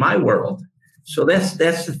me in my world. So that's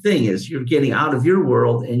the thing, is you're getting out of your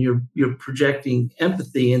world and you're projecting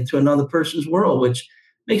empathy into another person's world, which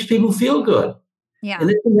makes people feel good. Yeah.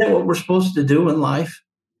 And isn't that what we're supposed to do in life,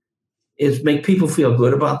 is make people feel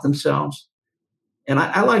good about themselves? And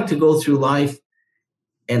I like to go through life,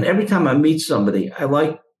 and every time I meet somebody, I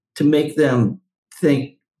like to make them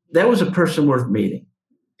think that was a person worth meeting,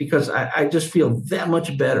 because I just feel that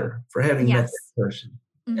much better for having met that person.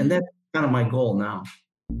 Mm-hmm. And that's kind of my goal now.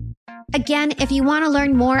 Again, if you want to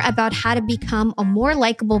learn more about how to become a more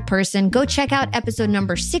likable person, go check out episode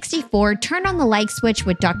number 64, Turn on the Like Switch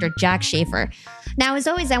with Dr. Jack Schaefer. Now, as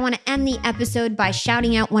always, I want to end the episode by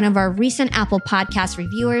shouting out one of our recent Apple Podcast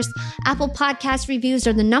reviewers. Apple Podcast reviews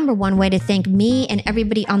are the #1 way to thank me and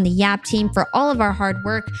everybody on the Yap team for all of our hard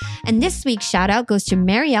work. And this week's shout out goes to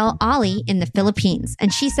Marielle Ali in the Philippines.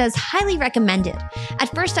 And she says, highly recommended.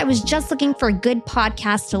 At first, I was just looking for a good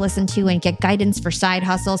podcast to listen to and get guidance for side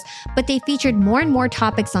hustles, but they featured more and more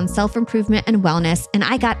topics on self-improvement and wellness, and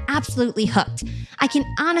I got absolutely hooked. I can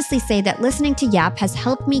honestly say that listening to Yap has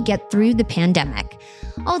helped me get through the pandemic.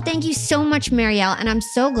 Oh, thank you so much, Marielle, and I'm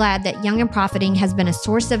so glad that Young and Profiting has been a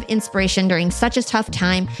source of inspiration during such a tough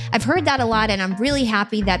time. I've heard that a lot, and I'm really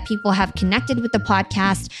happy that people have connected with the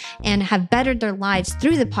podcast and have bettered their lives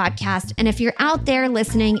through the podcast. And if you're out there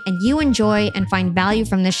listening and you enjoy and find value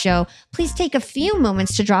from this show, please take a few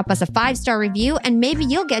moments to drop us a 5-star review, and maybe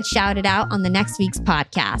you'll get shouted out on the next week's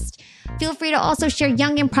podcast. Feel free to also share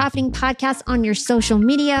Young and Profiting Podcast on your social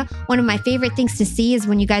media. One of my favorite things to see is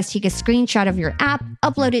when you guys take a screenshot of your app,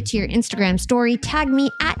 upload it to your Instagram story, tag me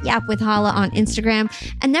at YapWithHala on Instagram,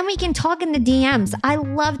 and then we can talk in the DMs. I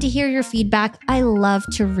love to hear your feedback. I love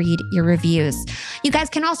to read your reviews. You guys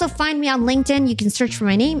can also find me on LinkedIn. You can search for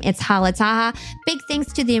my name. It's Hala Taha. Big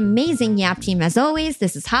thanks to the amazing Yap team as always.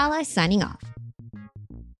 This is Hala signing off.